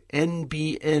code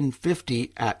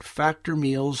NBN50 at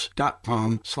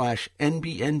factormeals.com/NBN50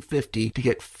 to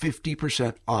get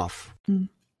 50% off.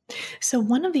 So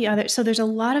there's a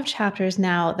lot of chapters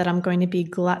now that I'm going to be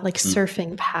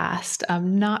surfing past,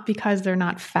 not because they're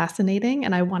not fascinating,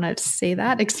 and I want to say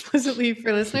that explicitly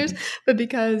for listeners, but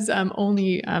because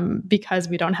because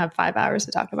we don't have 5 hours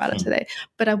to talk about it today.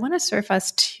 But I want to surf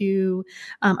us to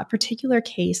a particular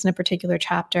case and a particular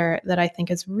chapter that I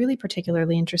think is really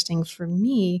particularly interesting for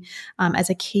me as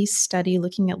a case study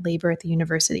looking at labor at the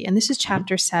university. And this is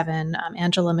chapter 7,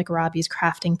 Angela McRobbie's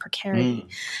Crafting Precarity.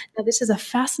 Now, this is a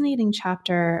fascinating fascinating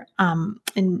chapter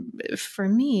for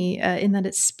me in that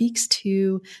it speaks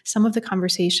to some of the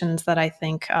conversations that I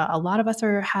think a lot of us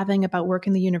are having about work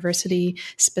in the university,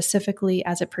 specifically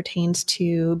as it pertains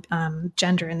to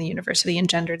gender in the university and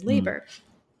gendered labor.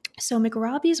 So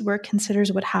McRobbie's work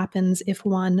considers what happens if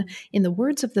one, in the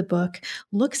words of the book,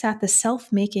 looks at the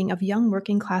self-making of young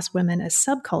working class women as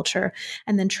subculture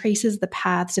and then traces the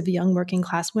paths of young working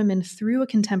class women through a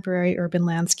contemporary urban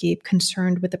landscape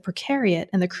concerned with the precariat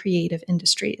and the creative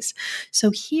industries. So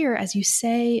here, as you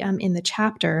say in the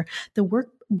chapter, the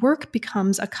work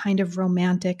becomes a kind of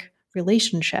romantic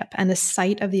relationship and a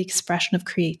site of the expression of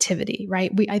creativity, right?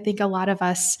 I think a lot of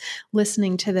us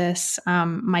listening to this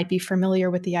might be familiar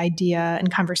with the idea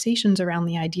and conversations around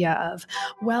the idea of,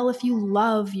 well, if you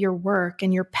love your work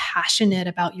and you're passionate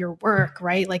about your work,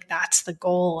 right? Like that's the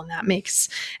goal and that makes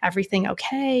everything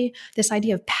okay. This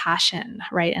idea of passion,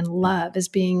 right? And love as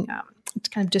being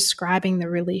kind of describing the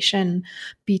relation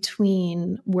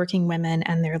between working women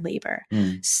and their labor.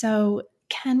 So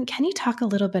can you talk a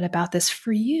little bit about this?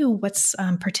 For you, what's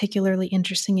particularly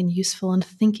interesting and useful in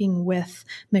thinking with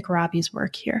McRobbie's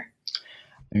work here?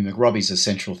 I mean, McRobbie's a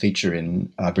central feature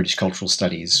in British cultural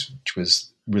studies, which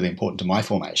was really important to my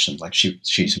formation. Like she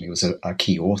to me was a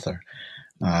key author.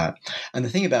 And the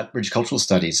thing about British cultural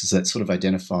studies is that it sort of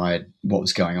identified what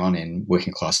was going on in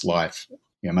working class life,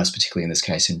 most particularly in this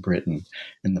case in Britain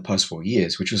in the post-war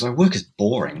years, which was like work is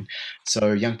boring.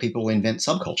 So young people invent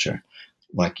subculture.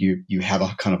 Like you have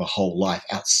a kind of a whole life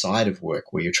outside of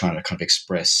work where you're trying to kind of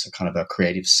express a kind of a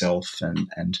creative self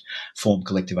and form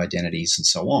collective identities and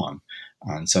so on.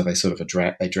 And so they sort of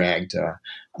dragged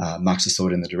Marxist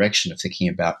thought in the direction of thinking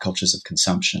about cultures of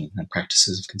consumption and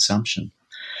practices of consumption.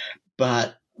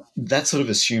 But that sort of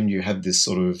assumed you had this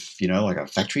sort of, like a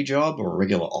factory job or a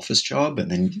regular office job,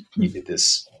 and then you did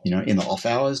this, in the off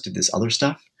hours, did this other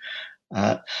stuff.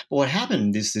 But what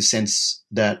happened is this sense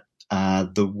that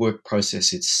the work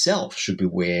process itself should be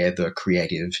where the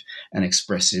creative and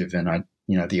expressive and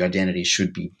the identity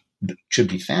should be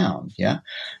found,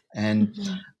 and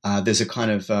there's a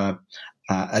kind of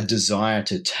a desire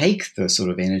to take the sort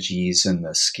of energies and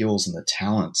the skills and the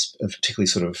talents of particularly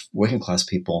sort of working class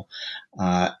people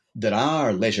that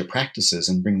are leisure practices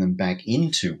and bring them back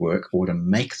into work or to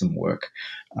make them work.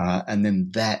 And then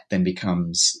that then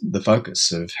becomes the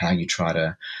focus of how you try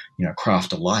to,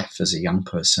 craft a life as a young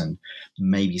person,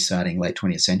 maybe starting late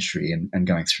 20th century and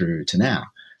going through to now.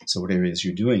 So whatever it is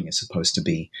you're doing is supposed to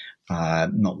be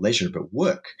not leisure, but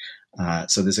work.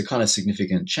 So there's a kind of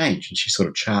significant change, and she sort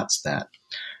of charts that,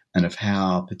 and of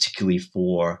how, particularly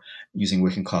for using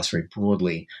working class very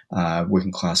broadly,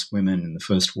 working class women in the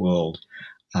first world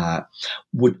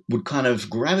would kind of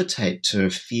gravitate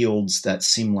to fields that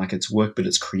seem like it's work, but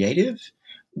it's creative,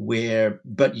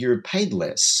 but you're paid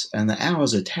less and the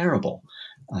hours are terrible.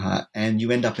 And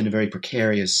you end up in a very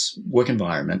precarious work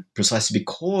environment precisely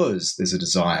because there's a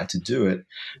desire to do it.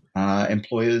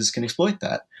 Employers can exploit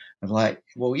that. I'm like,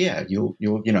 well, yeah,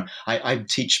 I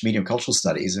teach medium cultural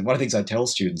studies, and one of the things I tell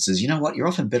students is, you're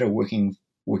often better working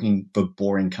for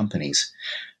boring companies,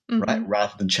 right?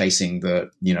 Rather than chasing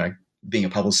being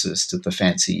a publicist at the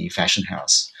fancy fashion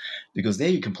house, because there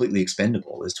you're completely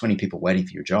expendable. There's 20 people waiting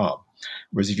for your job.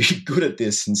 Whereas if you're good at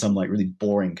this in some really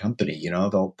boring company,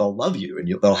 they'll love you and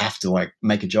they'll have to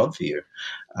make a job for you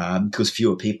because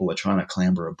fewer people are trying to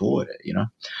clamber aboard it,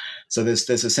 So there's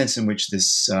a sense in which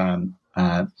this there's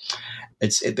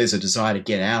a desire to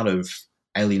get out of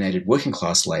alienated working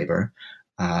class labor,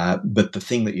 but the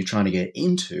thing that you're trying to get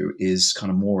into is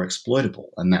kind of more exploitable,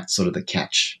 and that's sort of the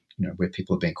catch. Where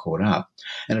people have been caught up.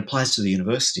 And it applies to the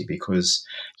university because,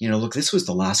 look, this was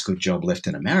the last good job left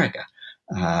in America,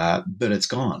 but it's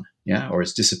gone, or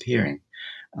it's disappearing.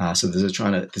 So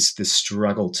there's this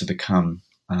struggle to become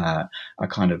a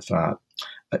kind of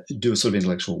do a sort of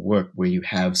intellectual work where you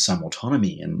have some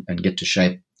autonomy and get to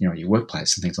shape, your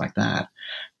workplace and things like that.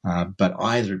 But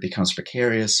either it becomes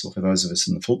precarious, or for those of us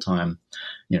in the full-time,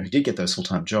 who did get those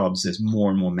full-time jobs, there's more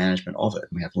and more management of it,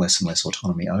 and we have less and less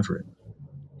autonomy over it.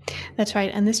 That's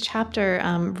right. And this chapter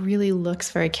really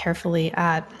looks very carefully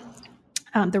at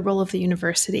the role of the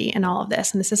university in all of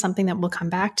this. And this is something that we'll come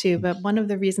back to. But one of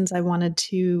the reasons I wanted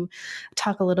to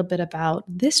talk a little bit about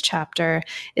this chapter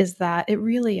is that it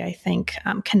really, I think,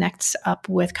 connects up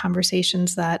with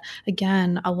conversations that,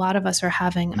 again, a lot of us are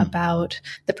having about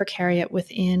the precariat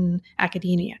within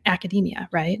academia,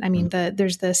 right? I mean,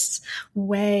 there's this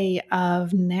way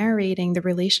of narrating the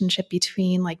relationship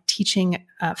between teaching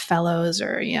fellows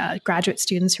or graduate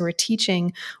students who are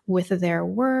teaching with their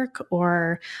work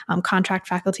or contract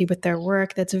impact faculty with their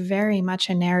work that's very much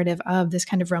a narrative of this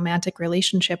kind of romantic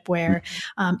relationship where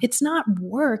it's not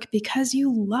work because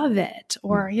you love it,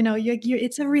 or,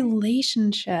 it's a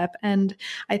relationship. And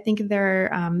I think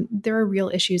there are real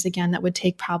issues, again, that would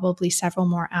take probably several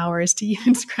more hours to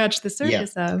even scratch the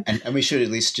surface of. And we should at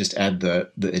least just add the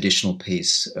additional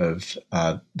piece of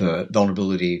the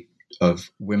vulnerability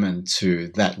of women to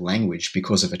that language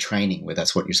because of a training where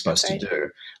that's what you're supposed to do.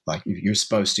 Like you're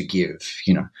supposed to give,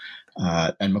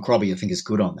 and McRobbie, I think, is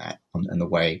good on that, and the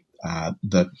way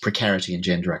the precarity and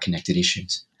gender are connected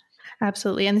issues.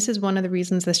 Absolutely. And this is one of the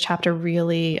reasons this chapter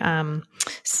really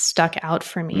stuck out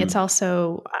for me. It's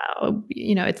also,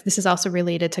 this is also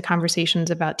related to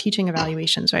conversations about teaching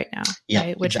evaluations right now,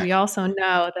 right? Which we also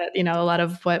know that, a lot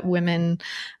of what women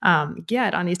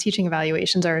get on these teaching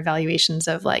evaluations are evaluations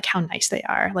of like how nice they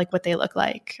are, like what they look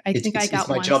like. It's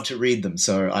my job to read them.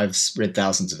 So I've read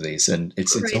thousands of these, and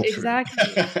it's all true.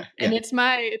 Exactly. And it's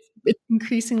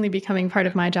increasingly becoming part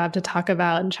of my job to talk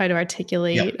about and try to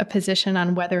articulate a position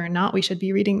on whether or not we should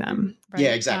be reading them. Right?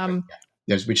 Yeah, exactly.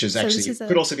 Which is actually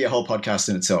could also be a whole podcast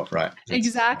in itself, right?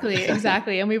 Exactly.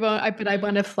 And we won't. But I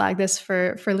want to flag this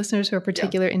for listeners who are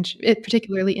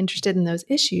particularly interested in those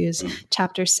issues.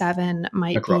 Chapter 7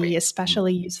 might McRobbie. Be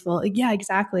especially useful. Yeah,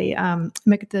 exactly.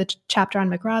 The chapter on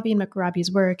McRobbie and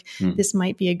McRobbie's work. This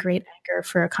might be a great anchor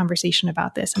for a conversation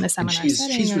about this in a seminar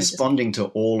setting. She's responding to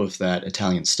all of that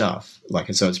Italian stuff,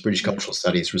 so it's British cultural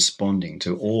studies responding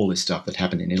to all this stuff that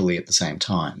happened in Italy at the same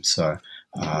time. So.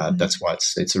 That's why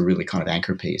it's a really kind of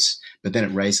anchor piece. But then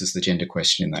it raises the gender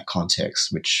question in that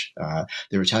context, which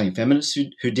there are Italian feminists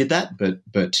who did that, but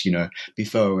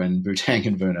Bifo and Boutang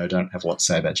and Verno don't have a lot to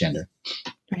say about gender.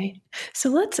 Right. So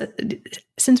let's,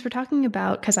 since we're talking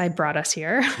about, because I brought us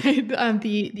here,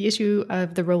 the issue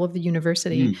of the role of the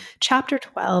university, chapter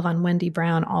 12 on Wendy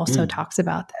Brown also talks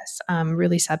about this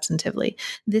really substantively.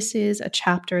 This is a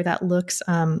chapter that looks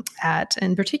at,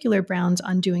 in particular, Brown's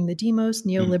Undoing the Demos,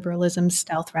 Neoliberalism,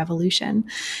 Stealth Revolution.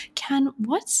 Ken,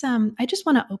 I just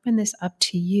want to open this up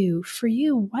to you. For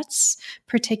you, what's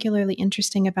particularly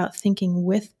interesting about thinking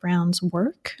with Brown's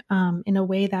work in a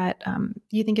way that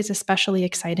you think is especially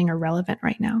exciting or relevant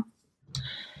right now?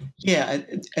 Yeah,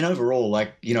 and overall,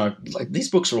 these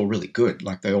books are all really good.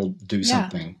 Like they all do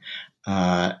something,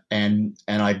 and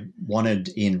I wanted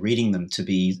in reading them to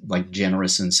be like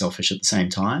generous and selfish at the same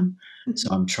time. So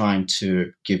I'm trying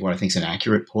to give what I think is an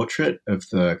accurate portrait of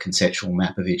the conceptual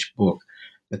map of each book,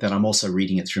 but then I'm also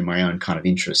reading it through my own kind of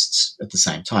interests at the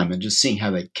same time and just seeing how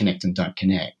they connect and don't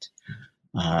connect.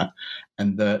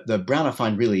 And the Brown I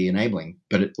find really enabling,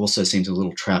 but it also seems a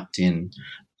little trapped in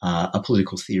a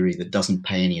political theory that doesn't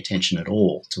pay any attention at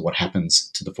all to what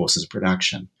happens to the forces of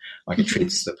production. Like it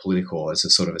treats the political as a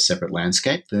sort of a separate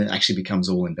landscape, then it actually becomes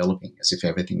all enveloping, as if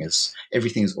everything is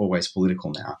always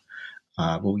political now.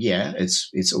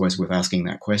 It's always worth asking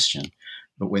that question.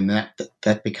 But when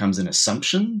that becomes an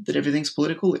assumption that everything's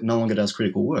political, it no longer does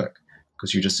critical work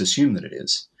because you just assume that it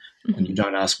is, and you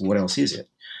don't ask what else is it.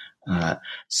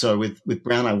 So with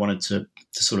Brown, I wanted to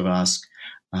sort of ask,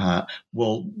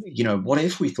 what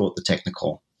if we thought the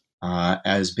technical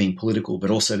as being political but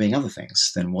also being other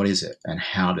things? Then what is it, and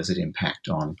how does it impact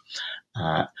on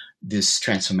this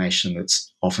transformation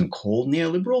that's often called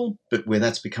neoliberal, but where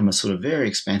that's become a sort of very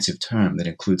expansive term that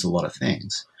includes a lot of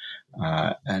things,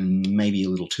 and maybe a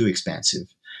little too expansive,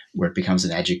 where it becomes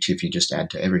an adjective you just add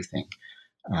to everything.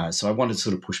 So I wanted to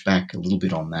sort of push back a little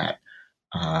bit on that.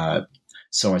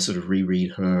 So I sort of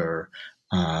reread her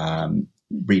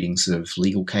readings of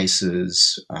legal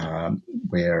cases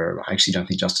where I actually don't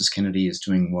think Justice Kennedy is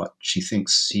doing what she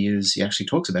thinks he is. He actually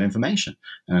talks about information.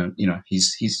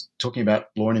 He's talking about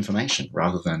law and information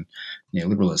rather than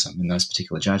neoliberalism in those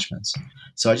particular judgments.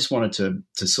 So I just wanted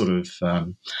to sort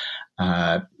of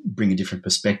bring a different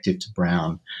perspective to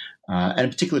Brown, and in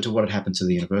particular to what had happened to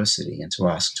the university, and to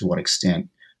ask to what extent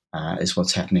is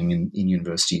what's happening in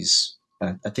universities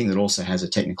a thing that also has a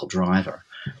technical driver.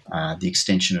 The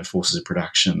extension of forces of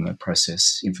production that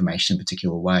process information in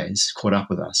particular ways caught up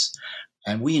with us.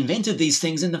 And we invented these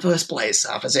things in the first place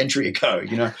half a century ago,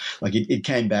 it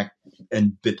came back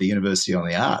and bit the university on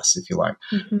the arse, if you like,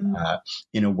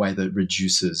 in a way that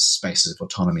reduces spaces of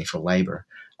autonomy for labor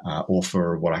or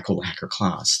for what I call the hacker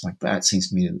class. Like that seems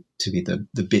to me to be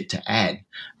the bit to add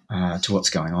to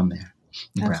what's going on there.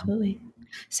 Absolutely. Brown.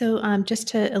 So just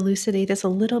to elucidate this a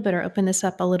little bit or open this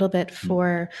up a little bit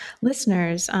for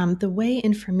listeners, the way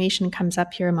information comes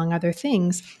up here, among other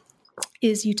things,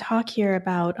 is you talk here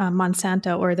about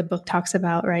Monsanto, or the book talks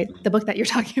about, right? The book that you're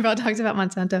talking about talks about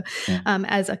Monsanto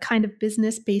as a kind of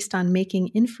business based on making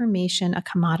information a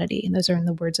commodity. And those are in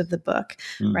the words of the book,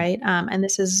 right? And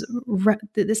this is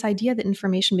this idea that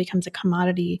information becomes a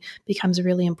commodity becomes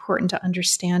really important to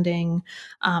understanding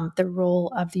the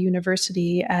role of the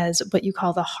university as what you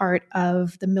call the heart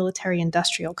of the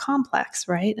military-industrial complex,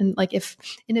 right? And like if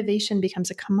innovation becomes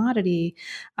a commodity,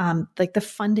 like the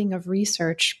funding of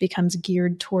research becomes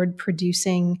geared toward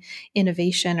producing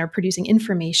innovation or producing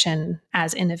information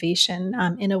as innovation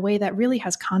in a way that really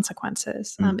has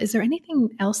consequences. Is there anything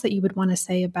else that you would want to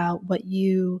say about what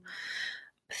you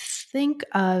think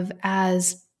of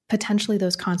as potentially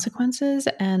those consequences?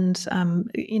 And,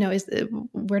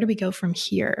 where do we go from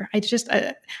here?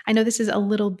 I know this is a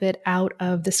little bit out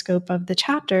of the scope of the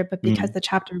chapter, but because the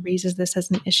chapter raises this as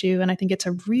an issue, and I think it's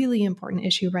a really important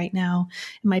issue right now,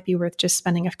 it might be worth just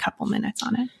spending a couple minutes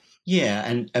on it. Yeah,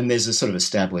 and there's a sort of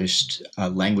established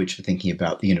language for thinking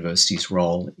about the university's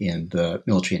role in the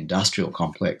military-industrial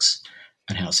complex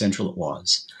and how central it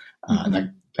was.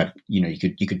 That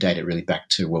you could date it really back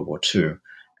to World War II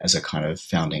as a kind of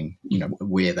founding,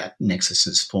 where that nexus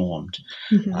is formed.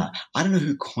 I don't know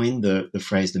who coined the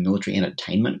phrase the military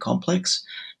entertainment complex.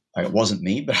 It wasn't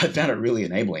me, but I found it really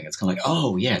enabling. It's kind of like,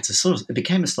 oh yeah, it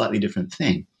became a slightly different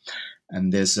thing.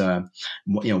 And there's,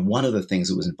 one of the things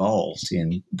that was involved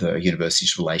in the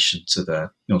university's relation to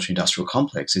the military-industrial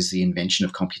complex is the invention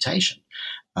of computation.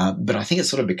 But I think it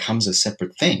sort of becomes a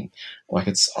separate thing. Like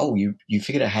you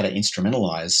figured out how to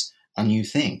instrumentalize a new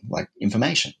thing, like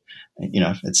information.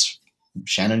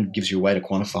 Shannon gives you a way to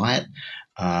quantify it.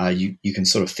 You can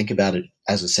sort of think about it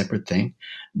as a separate thing,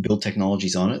 build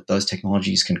technologies on it. Those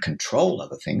technologies can control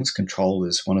other things. Control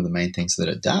is one of the main things that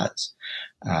it does.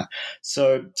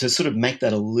 So to sort of make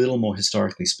that a little more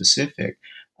historically specific,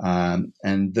 and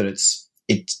that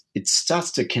it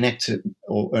starts to connect to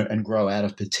and grow out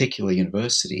of particular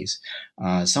universities,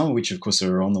 some of which, of course,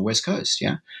 are on the West Coast,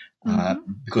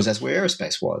 because that's where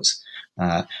aerospace was.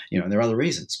 And there are other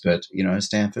reasons, but,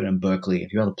 Stanford and Berkeley, a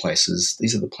few other places,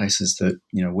 these are the places that,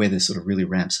 where this sort of really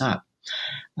ramps up.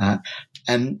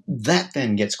 And that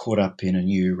then gets caught up in a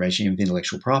new regime of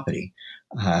intellectual property.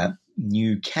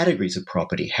 New categories of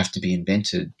property have to be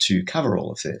invented to cover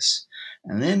all of this.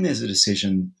 And then there's a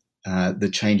decision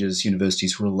that changes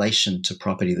universities' relation to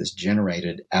property that's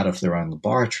generated out of their own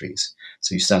laboratories.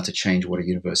 So you start to change what a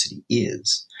university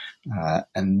is.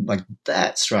 And like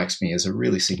that strikes me as a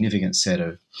really significant set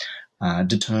of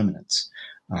determinants,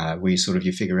 where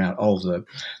you figure out,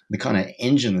 the kind of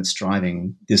engine that's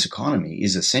driving this economy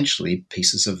is essentially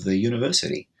pieces of the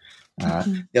university.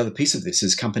 The other piece of this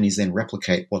is companies then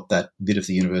replicate what that bit of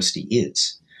the university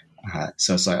is.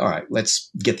 So it's like, all right,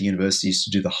 let's get the universities to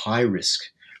do the high-risk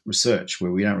research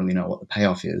where we don't really know what the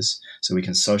payoff is, so we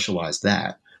can socialize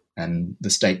that, and the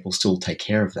state will still take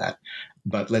care of that.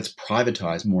 But let's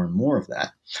privatize more and more of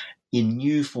that in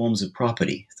new forms of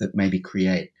property that maybe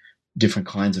create different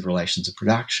kinds of relations of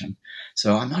production.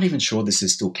 So I'm not even sure this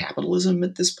is still capitalism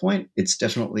at this point. It's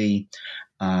definitely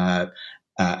a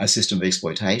system of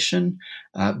exploitation,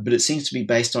 but it seems to be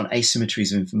based on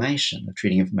asymmetries of information, of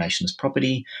treating information as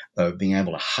property, of being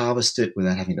able to harvest it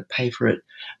without having to pay for it.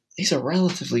 These are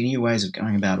relatively new ways of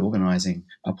going about organizing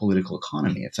a political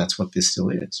economy, if that's what this still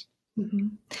is.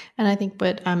 And I think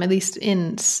what, at least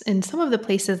in some of the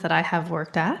places that I have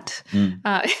worked at in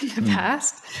the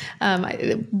past,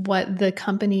 what the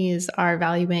companies are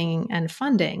valuing and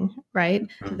funding, right,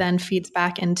 then feeds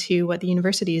back into what the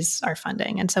universities are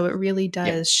funding. And so it really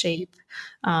does shape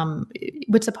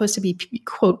what's supposed to be,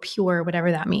 quote, pure, whatever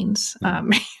that means,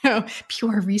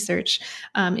 pure research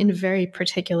in very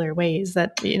particular ways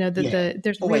that,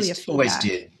 there's really a feedback. Always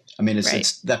did. I mean,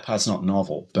 it's that part's not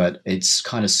novel, but it's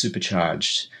kind of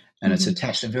supercharged, and it's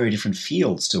attached to very different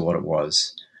fields to what it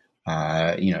was,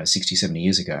 60, 70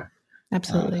 years ago.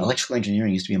 Absolutely. Electrical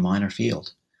engineering used to be a minor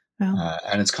field. Wow.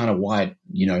 And it's kind of why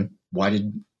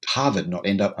did Harvard not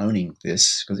end up owning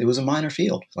this? Because it was a minor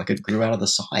field. Like it grew out of the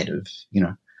side of,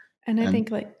 And I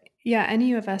think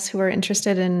any of us who are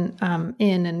interested in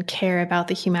and care about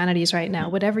the humanities right now,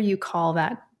 whatever you call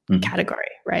that category,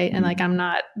 right? And I'm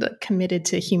not committed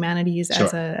to humanities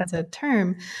as a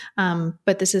term,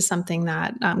 but this is something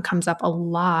that comes up a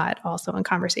lot also in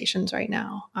conversations right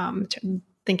now,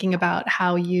 thinking about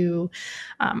how you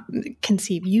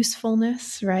conceive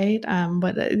usefulness, right?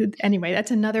 Anyway,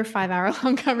 that's another 5-hour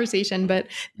long conversation, but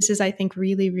this is, I think,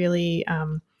 really, really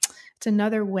It's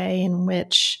another way in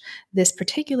which this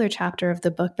particular chapter of the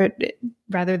book, but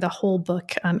rather the whole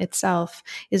book itself,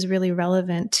 is really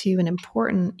relevant to and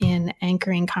important in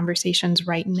anchoring conversations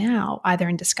right now, either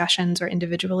in discussions or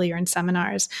individually or in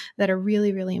seminars that are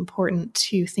really, really important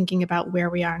to thinking about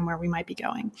where we are and where we might be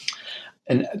going.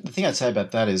 And the thing I'd say about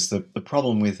that is the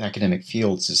problem with academic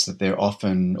fields is that they're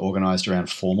often organized around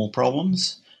formal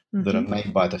problems that are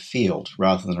made by the field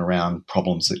rather than around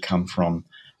problems that come from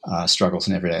struggles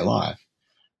in everyday life.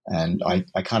 And I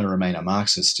kind of remain a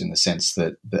Marxist in the sense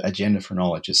that the agenda for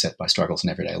knowledge is set by struggles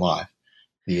in everyday life.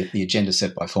 The agenda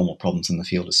set by formal problems in the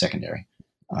field is secondary,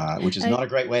 which is not a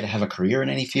great way to have a career in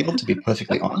any field, to be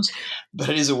perfectly honest. But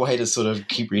it is a way to sort of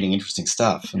keep reading interesting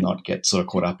stuff and not get sort of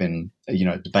caught up in,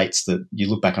 debates that you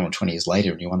look back on 20 years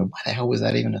later and you wonder, why the hell was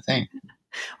that even a thing?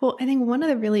 Well, I think one of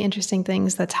the really interesting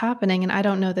things that's happening, and I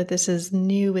don't know that this is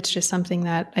new, it's just something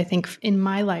that I think in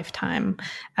my lifetime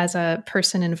as a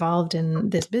person involved in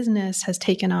this business has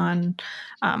taken on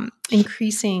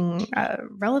increasing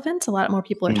relevance. A lot more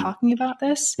people are talking about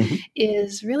this,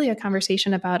 is really a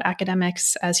conversation about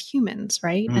academics as humans,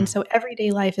 right? And so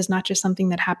everyday life is not just something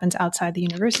that happens outside the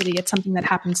university. It's something that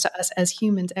happens to us as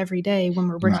humans every day when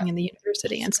we're working in the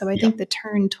university. And so I think the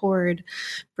turn toward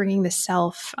bringing the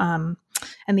self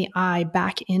and the I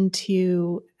back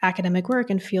into academic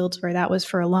work and fields where that was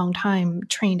for a long time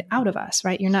trained out of us,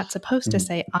 right? You're not supposed to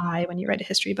say I when you write a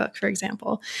history book, for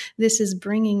example. This is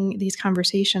bringing these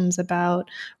conversations about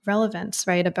relevance,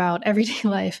 right, about everyday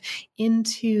life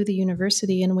into the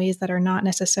university in ways that are not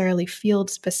necessarily field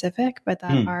specific, but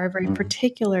that are very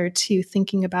particular to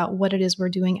thinking about what it is we're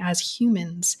doing as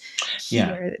humans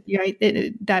here.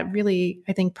 Right? That really,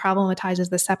 I think,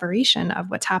 problematizes the separation of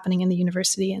what's happening in the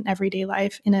university and everyday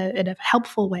life in a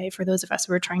helpful way for those of us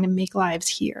who are trying to make lives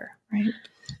here, right?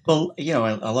 Well,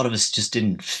 a lot of us just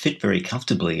didn't fit very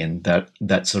comfortably in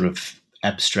that sort of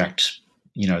abstract,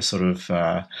 node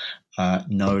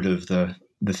of the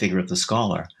figure of the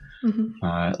scholar.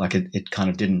 Like it kind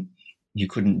of didn't, you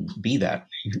couldn't be that.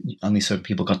 Only certain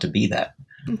people got to be that.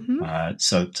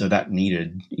 So that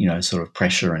needed, sort of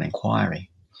pressure and inquiry.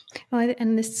 Well,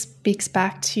 and this speaks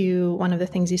back to one of the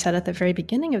things you said at the very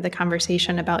beginning of the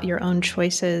conversation about your own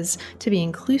choices to be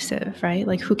inclusive, right?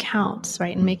 Like who counts,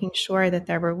 right? And making sure that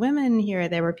there were women here,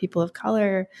 there were people of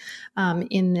color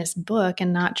in this book,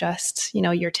 and not just,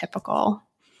 your typical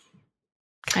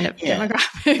kind of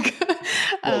demographic.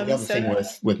 Well, the other thing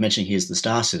worth mentioning here is the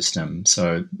star system.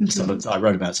 So I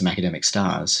wrote about some academic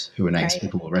stars who were names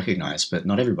people will recognize, but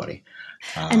not everybody.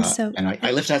 And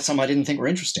I left out some I didn't think were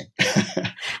interesting.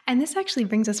 And this actually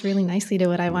brings us really nicely to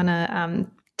what I want to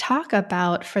talk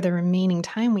about for the remaining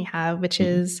time we have, which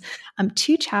is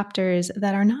two chapters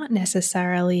that are not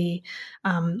necessarily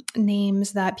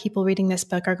names that people reading this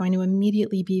book are going to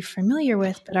immediately be familiar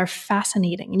with, but are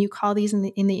fascinating. And you call these in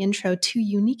the intro 2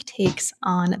 unique takes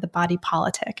on the body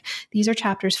politic. These are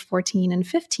chapters 14 and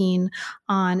 15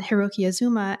 on Hiroki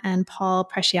Azuma and Paul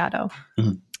Preciado.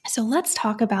 So let's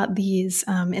talk about these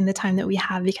in the time that we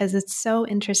have, because it's so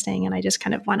interesting, and I just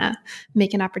kind of want to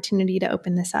make an opportunity to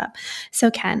open this up. So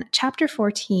Ken, chapter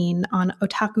 14 on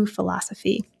otaku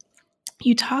philosophy.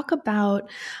 You talk about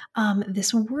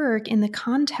this work in the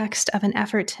context of an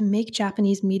effort to make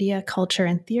Japanese media, culture,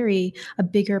 and theory a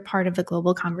bigger part of the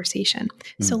global conversation.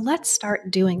 So let's start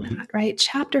doing that, right?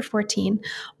 Chapter 14,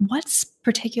 what's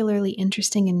particularly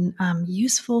interesting and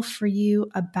useful for you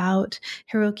about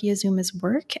Hiroki Azuma's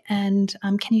work? And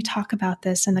can you talk about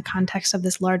this in the context of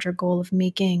this larger goal of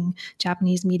making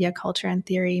Japanese media, culture, and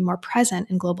theory more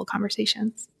present in global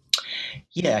conversations?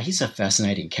 Yeah, he's a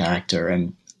fascinating character.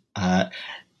 And I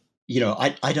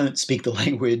don't speak the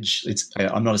language.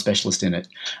 I'm not a specialist in it.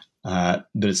 But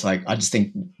it's like, I just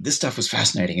think this stuff was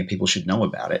fascinating and people should know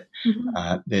about it.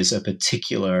 There's a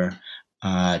particular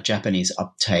Japanese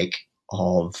uptake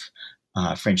of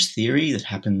French theory that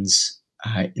happens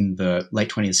in the late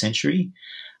 20th century.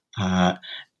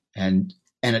 And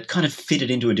it kind of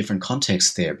fitted into a different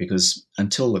context there, because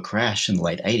until the crash in the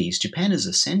late 80s, Japan is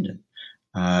ascendant.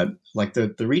 Like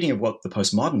the reading of what the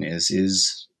postmodern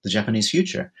is the Japanese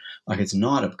future. Like it's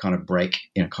not a kind of break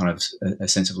in a kind of a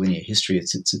sense of linear history.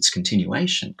 It's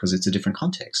continuation, because it's a different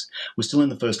context. We're still in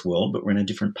the first world, but we're in a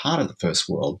different part of the first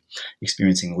world,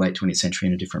 experiencing the late 20th century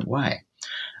in a different way.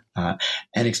 And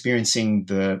experiencing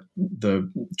the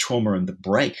trauma and the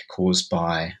break caused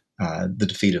by the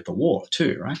defeat of the war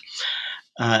too, right?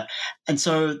 And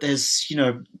so there's,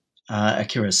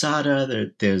 Akira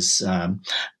Sada, there's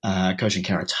Kojin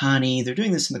Karatani. They're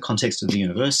doing this in the context of the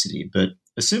university, but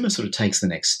Azuma sort of takes the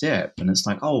next step, and it's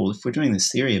like, oh, well, if we're doing this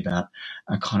theory about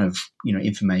a kind of,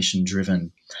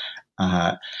 information-driven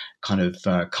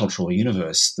cultural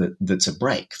universe that's a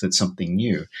break, that's something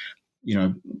new.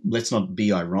 Let's not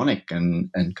be ironic and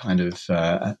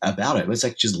about it. Let's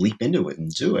just leap into it and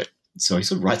do it. So he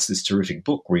sort of writes this terrific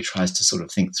book where he tries to sort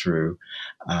of think through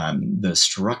the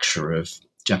structure of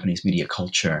Japanese media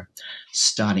culture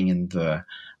starting in the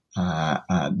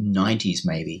 90s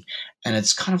maybe. And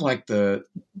it's kind of like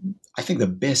I think the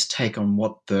best take on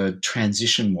what the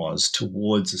transition was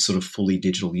towards a sort of fully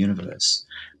digital universe.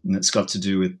 And it's got to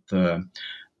do with the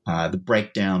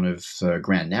breakdown of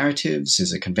grand narratives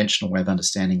is a conventional way of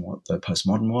understanding what the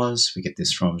postmodern was. We get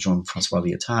this from Jean-François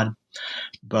Lyotard.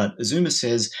 But Azuma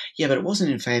says, but it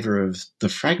wasn't in favor of the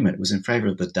fragment. It was in favor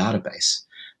of the database.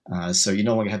 So you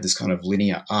no longer have this kind of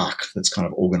linear arc that's kind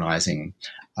of organizing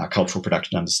cultural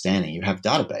production understanding. You have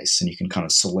database and you can kind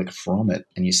of select from it,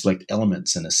 and you select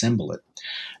elements and assemble it.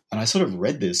 And I sort of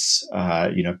read this,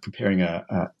 preparing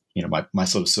my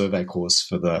sort of survey course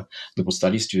for the liberal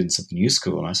studies students at the New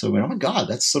School. And I sort of went, oh my God,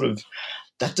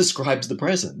 that describes the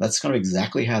present. That's kind of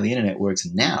exactly how the internet works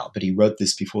now. But he wrote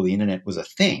this before the internet was a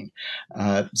thing.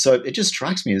 So it just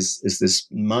strikes me as this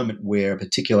moment where a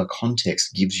particular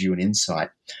context gives you an insight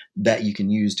that you can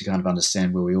use to kind of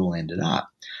understand where we all ended up.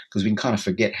 Because we can kind of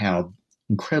forget how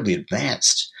incredibly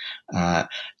advanced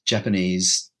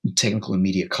Japanese technical and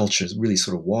media culture really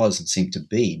sort of was and seemed to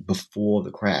be before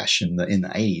the crash in the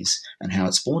 80s, and how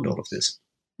it spawned all of this.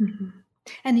 Mm-hmm.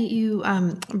 And you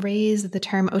raise the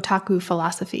term otaku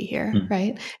philosophy here,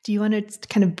 right? Do you want to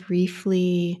kind of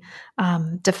briefly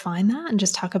define that and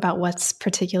just talk about what's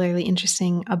particularly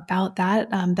interesting about that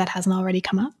that hasn't already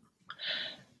come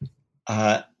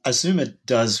up? Azuma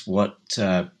does what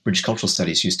British cultural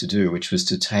studies used to do, which was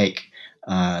to take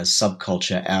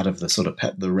subculture out of the sort of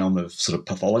the realm of sort of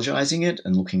pathologizing it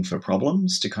and looking for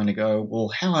problems, to kind of go, well,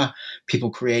 how are people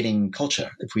creating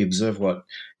culture? If we observe what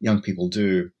young people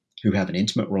do who have an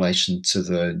intimate relation to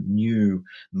the new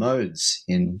modes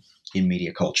in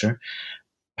media culture,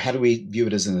 how do we view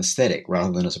it as an aesthetic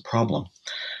rather than as a problem?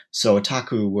 So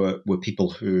otaku were people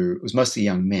who, it was mostly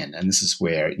young men, and this is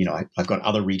where, I've got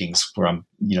other readings where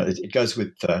it goes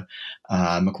with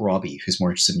McRobbie, who's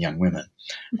more interested in young women.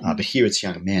 But here it's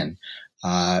young men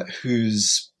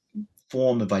whose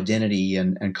form of identity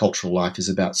and cultural life is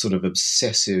about sort of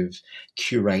obsessive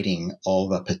curating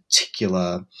of a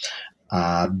particular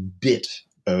bit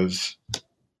of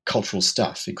cultural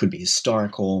stuff. It could be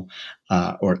historical,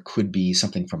 or it could be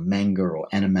something from manga or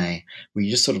anime, where you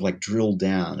just sort of like drill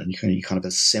down and you kind of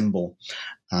assemble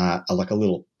like a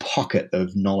little pocket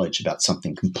of knowledge about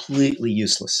something completely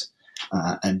useless,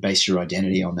 and base your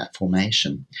identity on that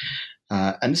formation.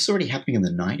 And this is already happening in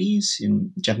the 90s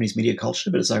in Japanese media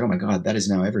culture, but it's like, oh my God, that is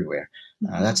now everywhere.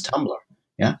 That's Tumblr.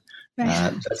 Yeah.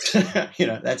 Right.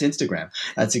 That's Instagram.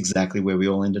 That's exactly where we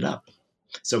all ended up.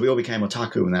 So we all became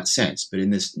otaku in that sense, but in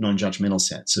this non-judgmental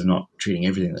sense of not treating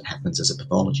everything that happens as a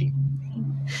pathology.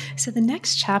 So the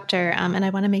next chapter, and I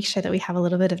want to make sure that we have a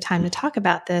little bit of time to talk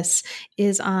about this,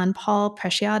 is on Paul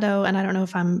Preciado, and I don't know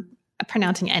if I'm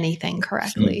pronouncing anything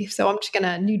correctly. So I'm just going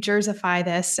to New Jerseyfy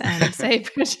this and say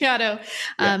Preciado.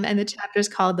 And the chapter is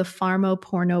called The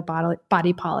Pharmo-Porno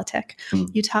Body Politic.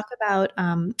 You talk about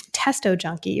Testo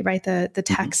Junkie, right? The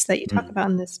text that you talk about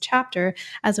in this chapter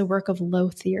as a work of low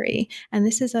theory. And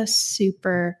this is a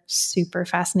super, super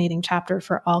fascinating chapter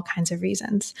for all kinds of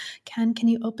reasons. Ken, can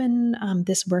you open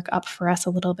this work up for us a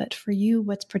little bit? For you,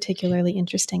 what's particularly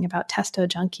interesting about Testo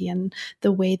Junkie and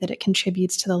the way that it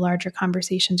contributes to the larger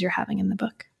conversations you're having in the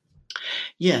book?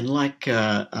 Yeah, and like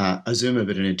Azuma,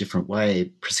 but in a different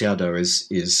way, Preciado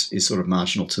is sort of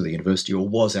marginal to the university, or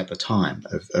was at the time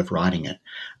of writing it,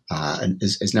 and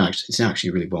it's now actually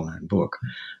a really well-known book.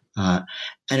 And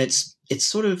it's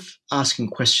sort of asking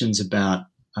questions about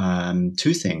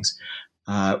two things.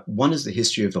 One is the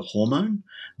history of the hormone.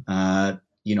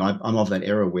 I'm of that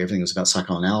era where everything was about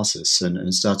psychoanalysis, and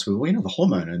it starts with, the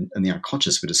hormone and the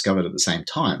unconscious were discovered at the same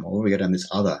time. Or we go down this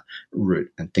other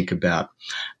route and think about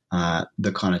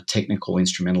the kind of technical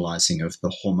instrumentalizing of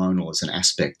the hormonal as an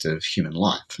aspect of human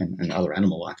life and other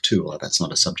animal life too, although that's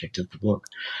not a subject of the book.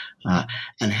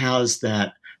 And how is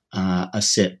that a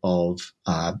set of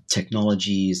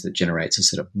technologies that generates a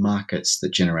set of markets,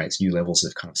 that generates new levels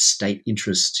of kind of state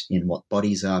interest in what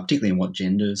bodies are, particularly in what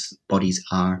genders bodies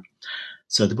are.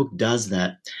 So the book does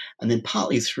that. And then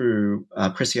partly through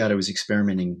Preciado was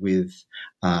experimenting with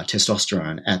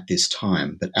testosterone at this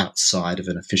time, but outside of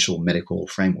an official medical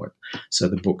framework. So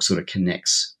the book sort of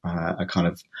connects a kind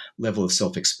of level of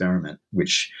self-experiment,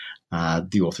 which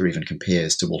the author even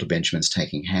compares to Walter Benjamin's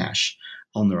taking hash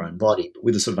on their own body, but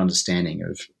with a sort of understanding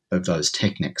of those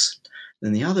techniques.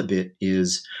 Then the other bit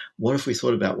is, what if we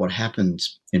thought about what happened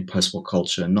in post-war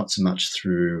culture, not so much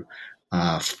through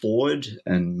Ford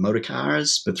and motor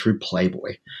cars, but through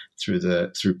Playboy,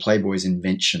 through Playboy's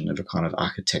invention of a kind of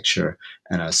architecture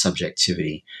and a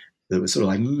subjectivity that was sort of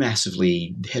like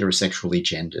massively heterosexually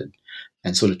gendered,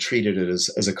 and sort of treated it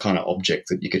as a kind of object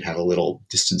that you could have a little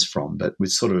distance from, but which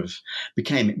sort of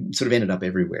ended up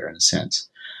everywhere in a sense.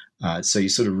 So you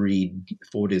sort of read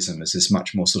Fordism as this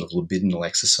much more sort of libidinal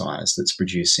exercise that's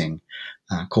producing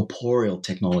corporeal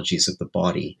technologies of the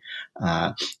body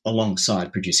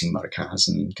alongside producing motor cars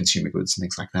and consumer goods and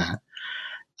things like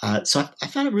that. So I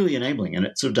found it really enabling, and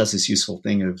it sort of does this useful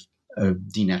thing of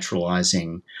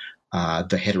denaturalizing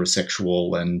the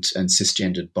heterosexual and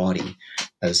cisgendered body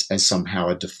as somehow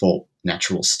a default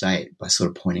natural state by sort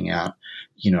of pointing out,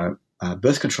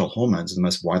 birth control hormones are the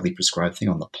most widely prescribed thing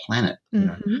on the planet.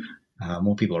 Mm-hmm.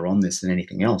 More people are on this than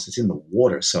anything else. It's in the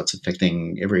water, so it's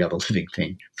affecting every other living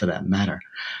thing for that matter.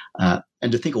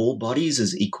 And to think all bodies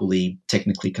as equally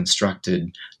technically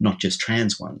constructed, not just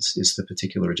trans ones, is the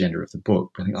particular agenda of the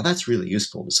book. But I think, that's really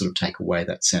useful to sort of take away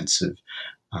that sense of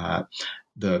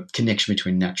the connection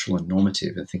between natural and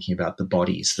normative, and thinking about the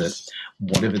bodies that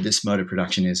whatever this mode of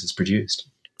production is produced.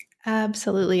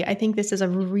 Absolutely. I think this is a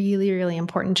really, really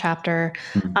important chapter,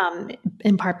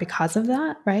 in part because of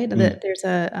that, right? There's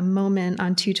a moment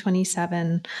on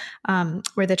 227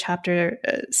 where the chapter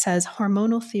says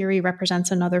hormonal theory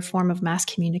represents another form of mass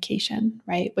communication,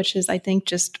 right? Which is, I think,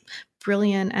 just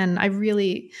brilliant. And I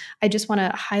just want to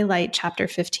highlight chapter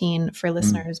 15 for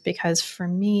listeners, because for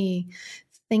me,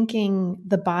 thinking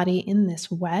the body in this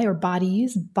way, or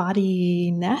bodies,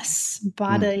 bodiness,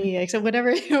 body, so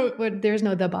whatever, there's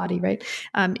no the body, right?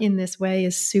 In this way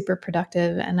is super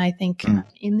productive. And I think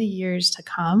in the years to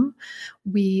come,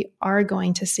 we are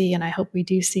going to see, and I hope we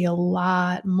do see, a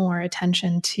lot more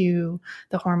attention to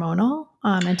the hormonal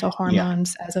and to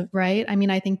hormones as of right. I mean,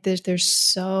 I think there's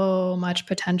so much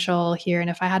potential here.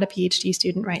 And if I had a PhD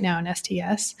student right now in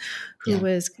STS who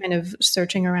was kind of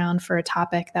searching around for a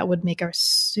topic that would make a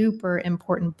super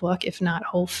important book, if not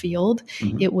whole field,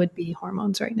 it would be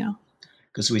hormones right now.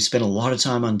 Because we spent a lot of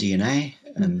time on DNA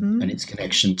and its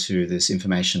connection to this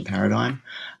information paradigm.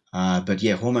 But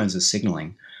hormones are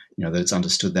signaling, that it's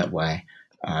understood that way.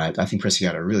 I think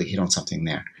Preciado really hit on something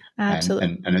there.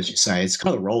 Absolutely. And as you say, it's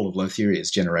kind of the role of low theory is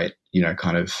generate,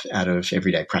 kind of out of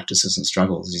everyday practices and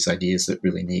struggles, these ideas that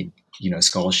really need,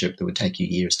 scholarship that would take you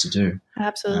years to do.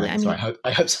 Absolutely.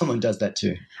 I hope someone does that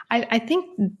too. I think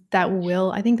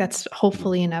that's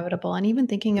hopefully inevitable. And even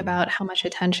thinking about how much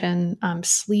attention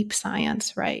sleep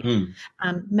science, right?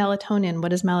 Melatonin,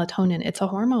 what is melatonin? It's a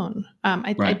hormone.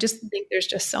 I just think there's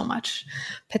just so much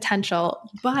potential.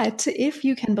 But if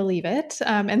you can believe it,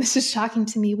 and this is shocking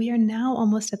to me, we are now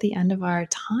almost at the end of our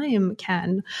time,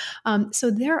 Ken. So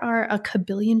there are a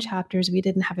kabillion chapters we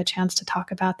didn't have a chance to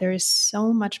talk about. There is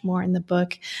so much more in the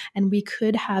book, and we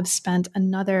could have spent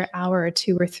another hour or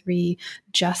 2 or 3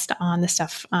 just on the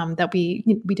stuff that we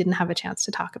didn't have a chance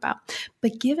to talk about.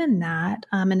 But given that,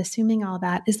 and assuming all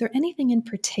that, is there anything in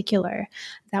particular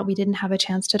that we didn't have a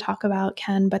chance to talk about,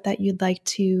 Ken, but that you'd like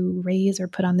to raise or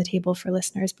put on the table for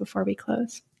listeners before we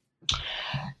close?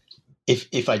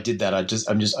 If I did that,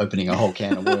 I'm just opening a whole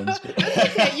can of worms.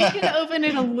 You can open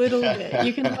it a little bit.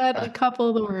 You can let a couple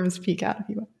of the worms peek out if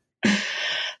you want.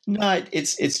 No,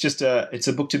 it's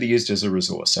a book to be used as a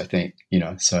resource, I think,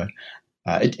 so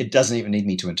it doesn't even need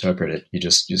me to interpret it. You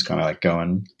just kind of like go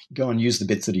and use the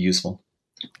bits that are useful.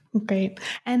 Great.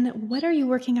 And what are you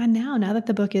working on now that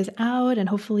the book is out and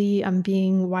hopefully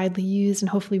being widely used, and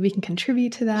hopefully we can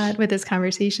contribute to that with this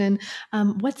conversation?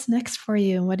 What's next for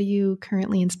you, and what are you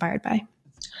currently inspired by?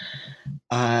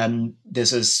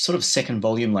 There's a sort of second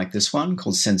volume like this one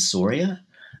called Sensoria,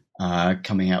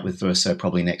 coming out with Verso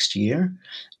probably next year.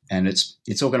 And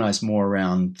it's organized more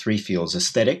around 3 fields: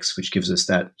 aesthetics, which gives us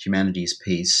that humanities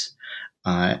piece,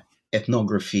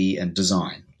 ethnography, and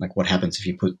design. Like what happens if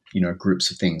you put, groups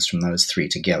of things from those 3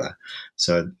 together.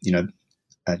 So,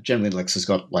 General Intellects has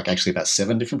got like actually about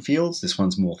 7 different fields. This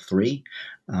one's more 3,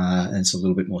 and it's a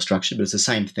little bit more structured, but it's the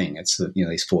same thing. It's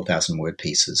these 4,000 word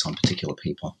pieces on particular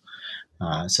people.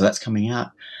 So that's coming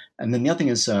out. And then the other thing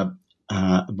is a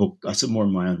book I said more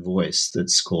in my own voice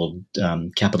that's called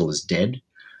Capital is Dead.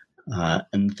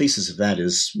 And the thesis of that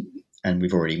is, and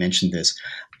we've already mentioned this,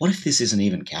 what if this isn't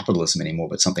even capitalism anymore,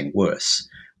 but something worse?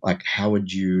 Like, how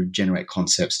would you generate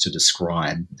concepts to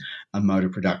describe a mode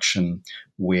of production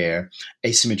where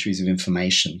asymmetries of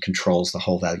information controls the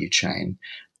whole value chain?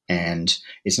 And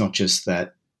it's not just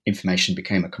that information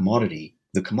became a commodity.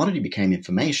 The commodity became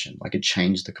information, like it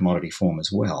changed the commodity form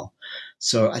as well.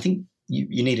 So I think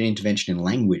you need an intervention in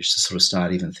language to sort of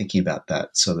start even thinking about that,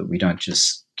 so that we don't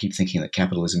just keep thinking that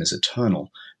capitalism is eternal.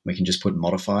 We can just put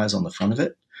modifiers on the front of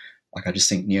it. Like, I just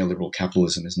think neoliberal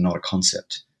capitalism is not a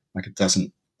concept. Like, it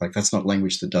doesn't, like, that's not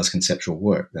language that does conceptual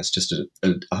work. That's just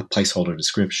a placeholder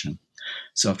description.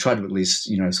 So I've tried to at least,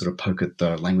 sort of poke at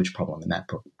the language problem in that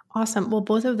book. Awesome. Well,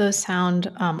 both of those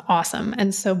sound awesome.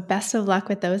 And so best of luck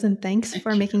with those. And thanks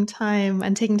for making time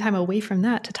and taking time away from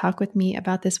that to talk with me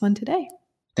about this one today.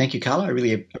 Thank you, Carla. I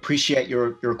really appreciate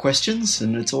your questions,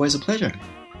 and it's always a pleasure.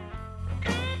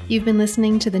 You've been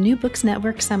listening to the New Books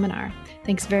Network seminar.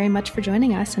 Thanks very much for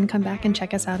joining us, and come back and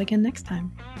check us out again next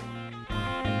time.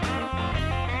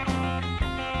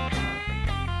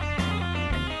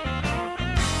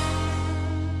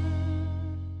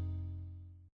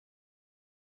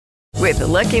 With the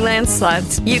Lucky Land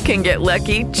Slots, you can get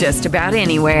lucky just about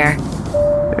anywhere.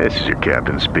 This is your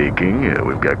captain speaking.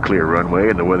 We've got clear runway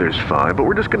and the weather's fine, but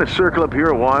we're just going to circle up here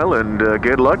a while and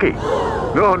get lucky.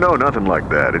 No, nothing like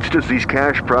that. It's just these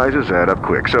cash prizes add up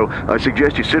quick. So I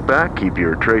suggest you sit back, keep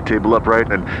your tray table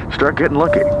upright, and start getting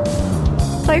lucky.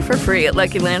 Play for free at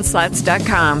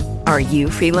LuckyLandSlots.com. Are you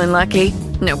feeling lucky?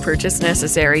 No purchase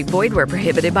necessary. Void where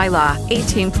prohibited by law.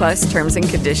 18+ terms and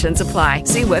conditions apply.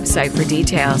 See website for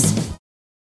details.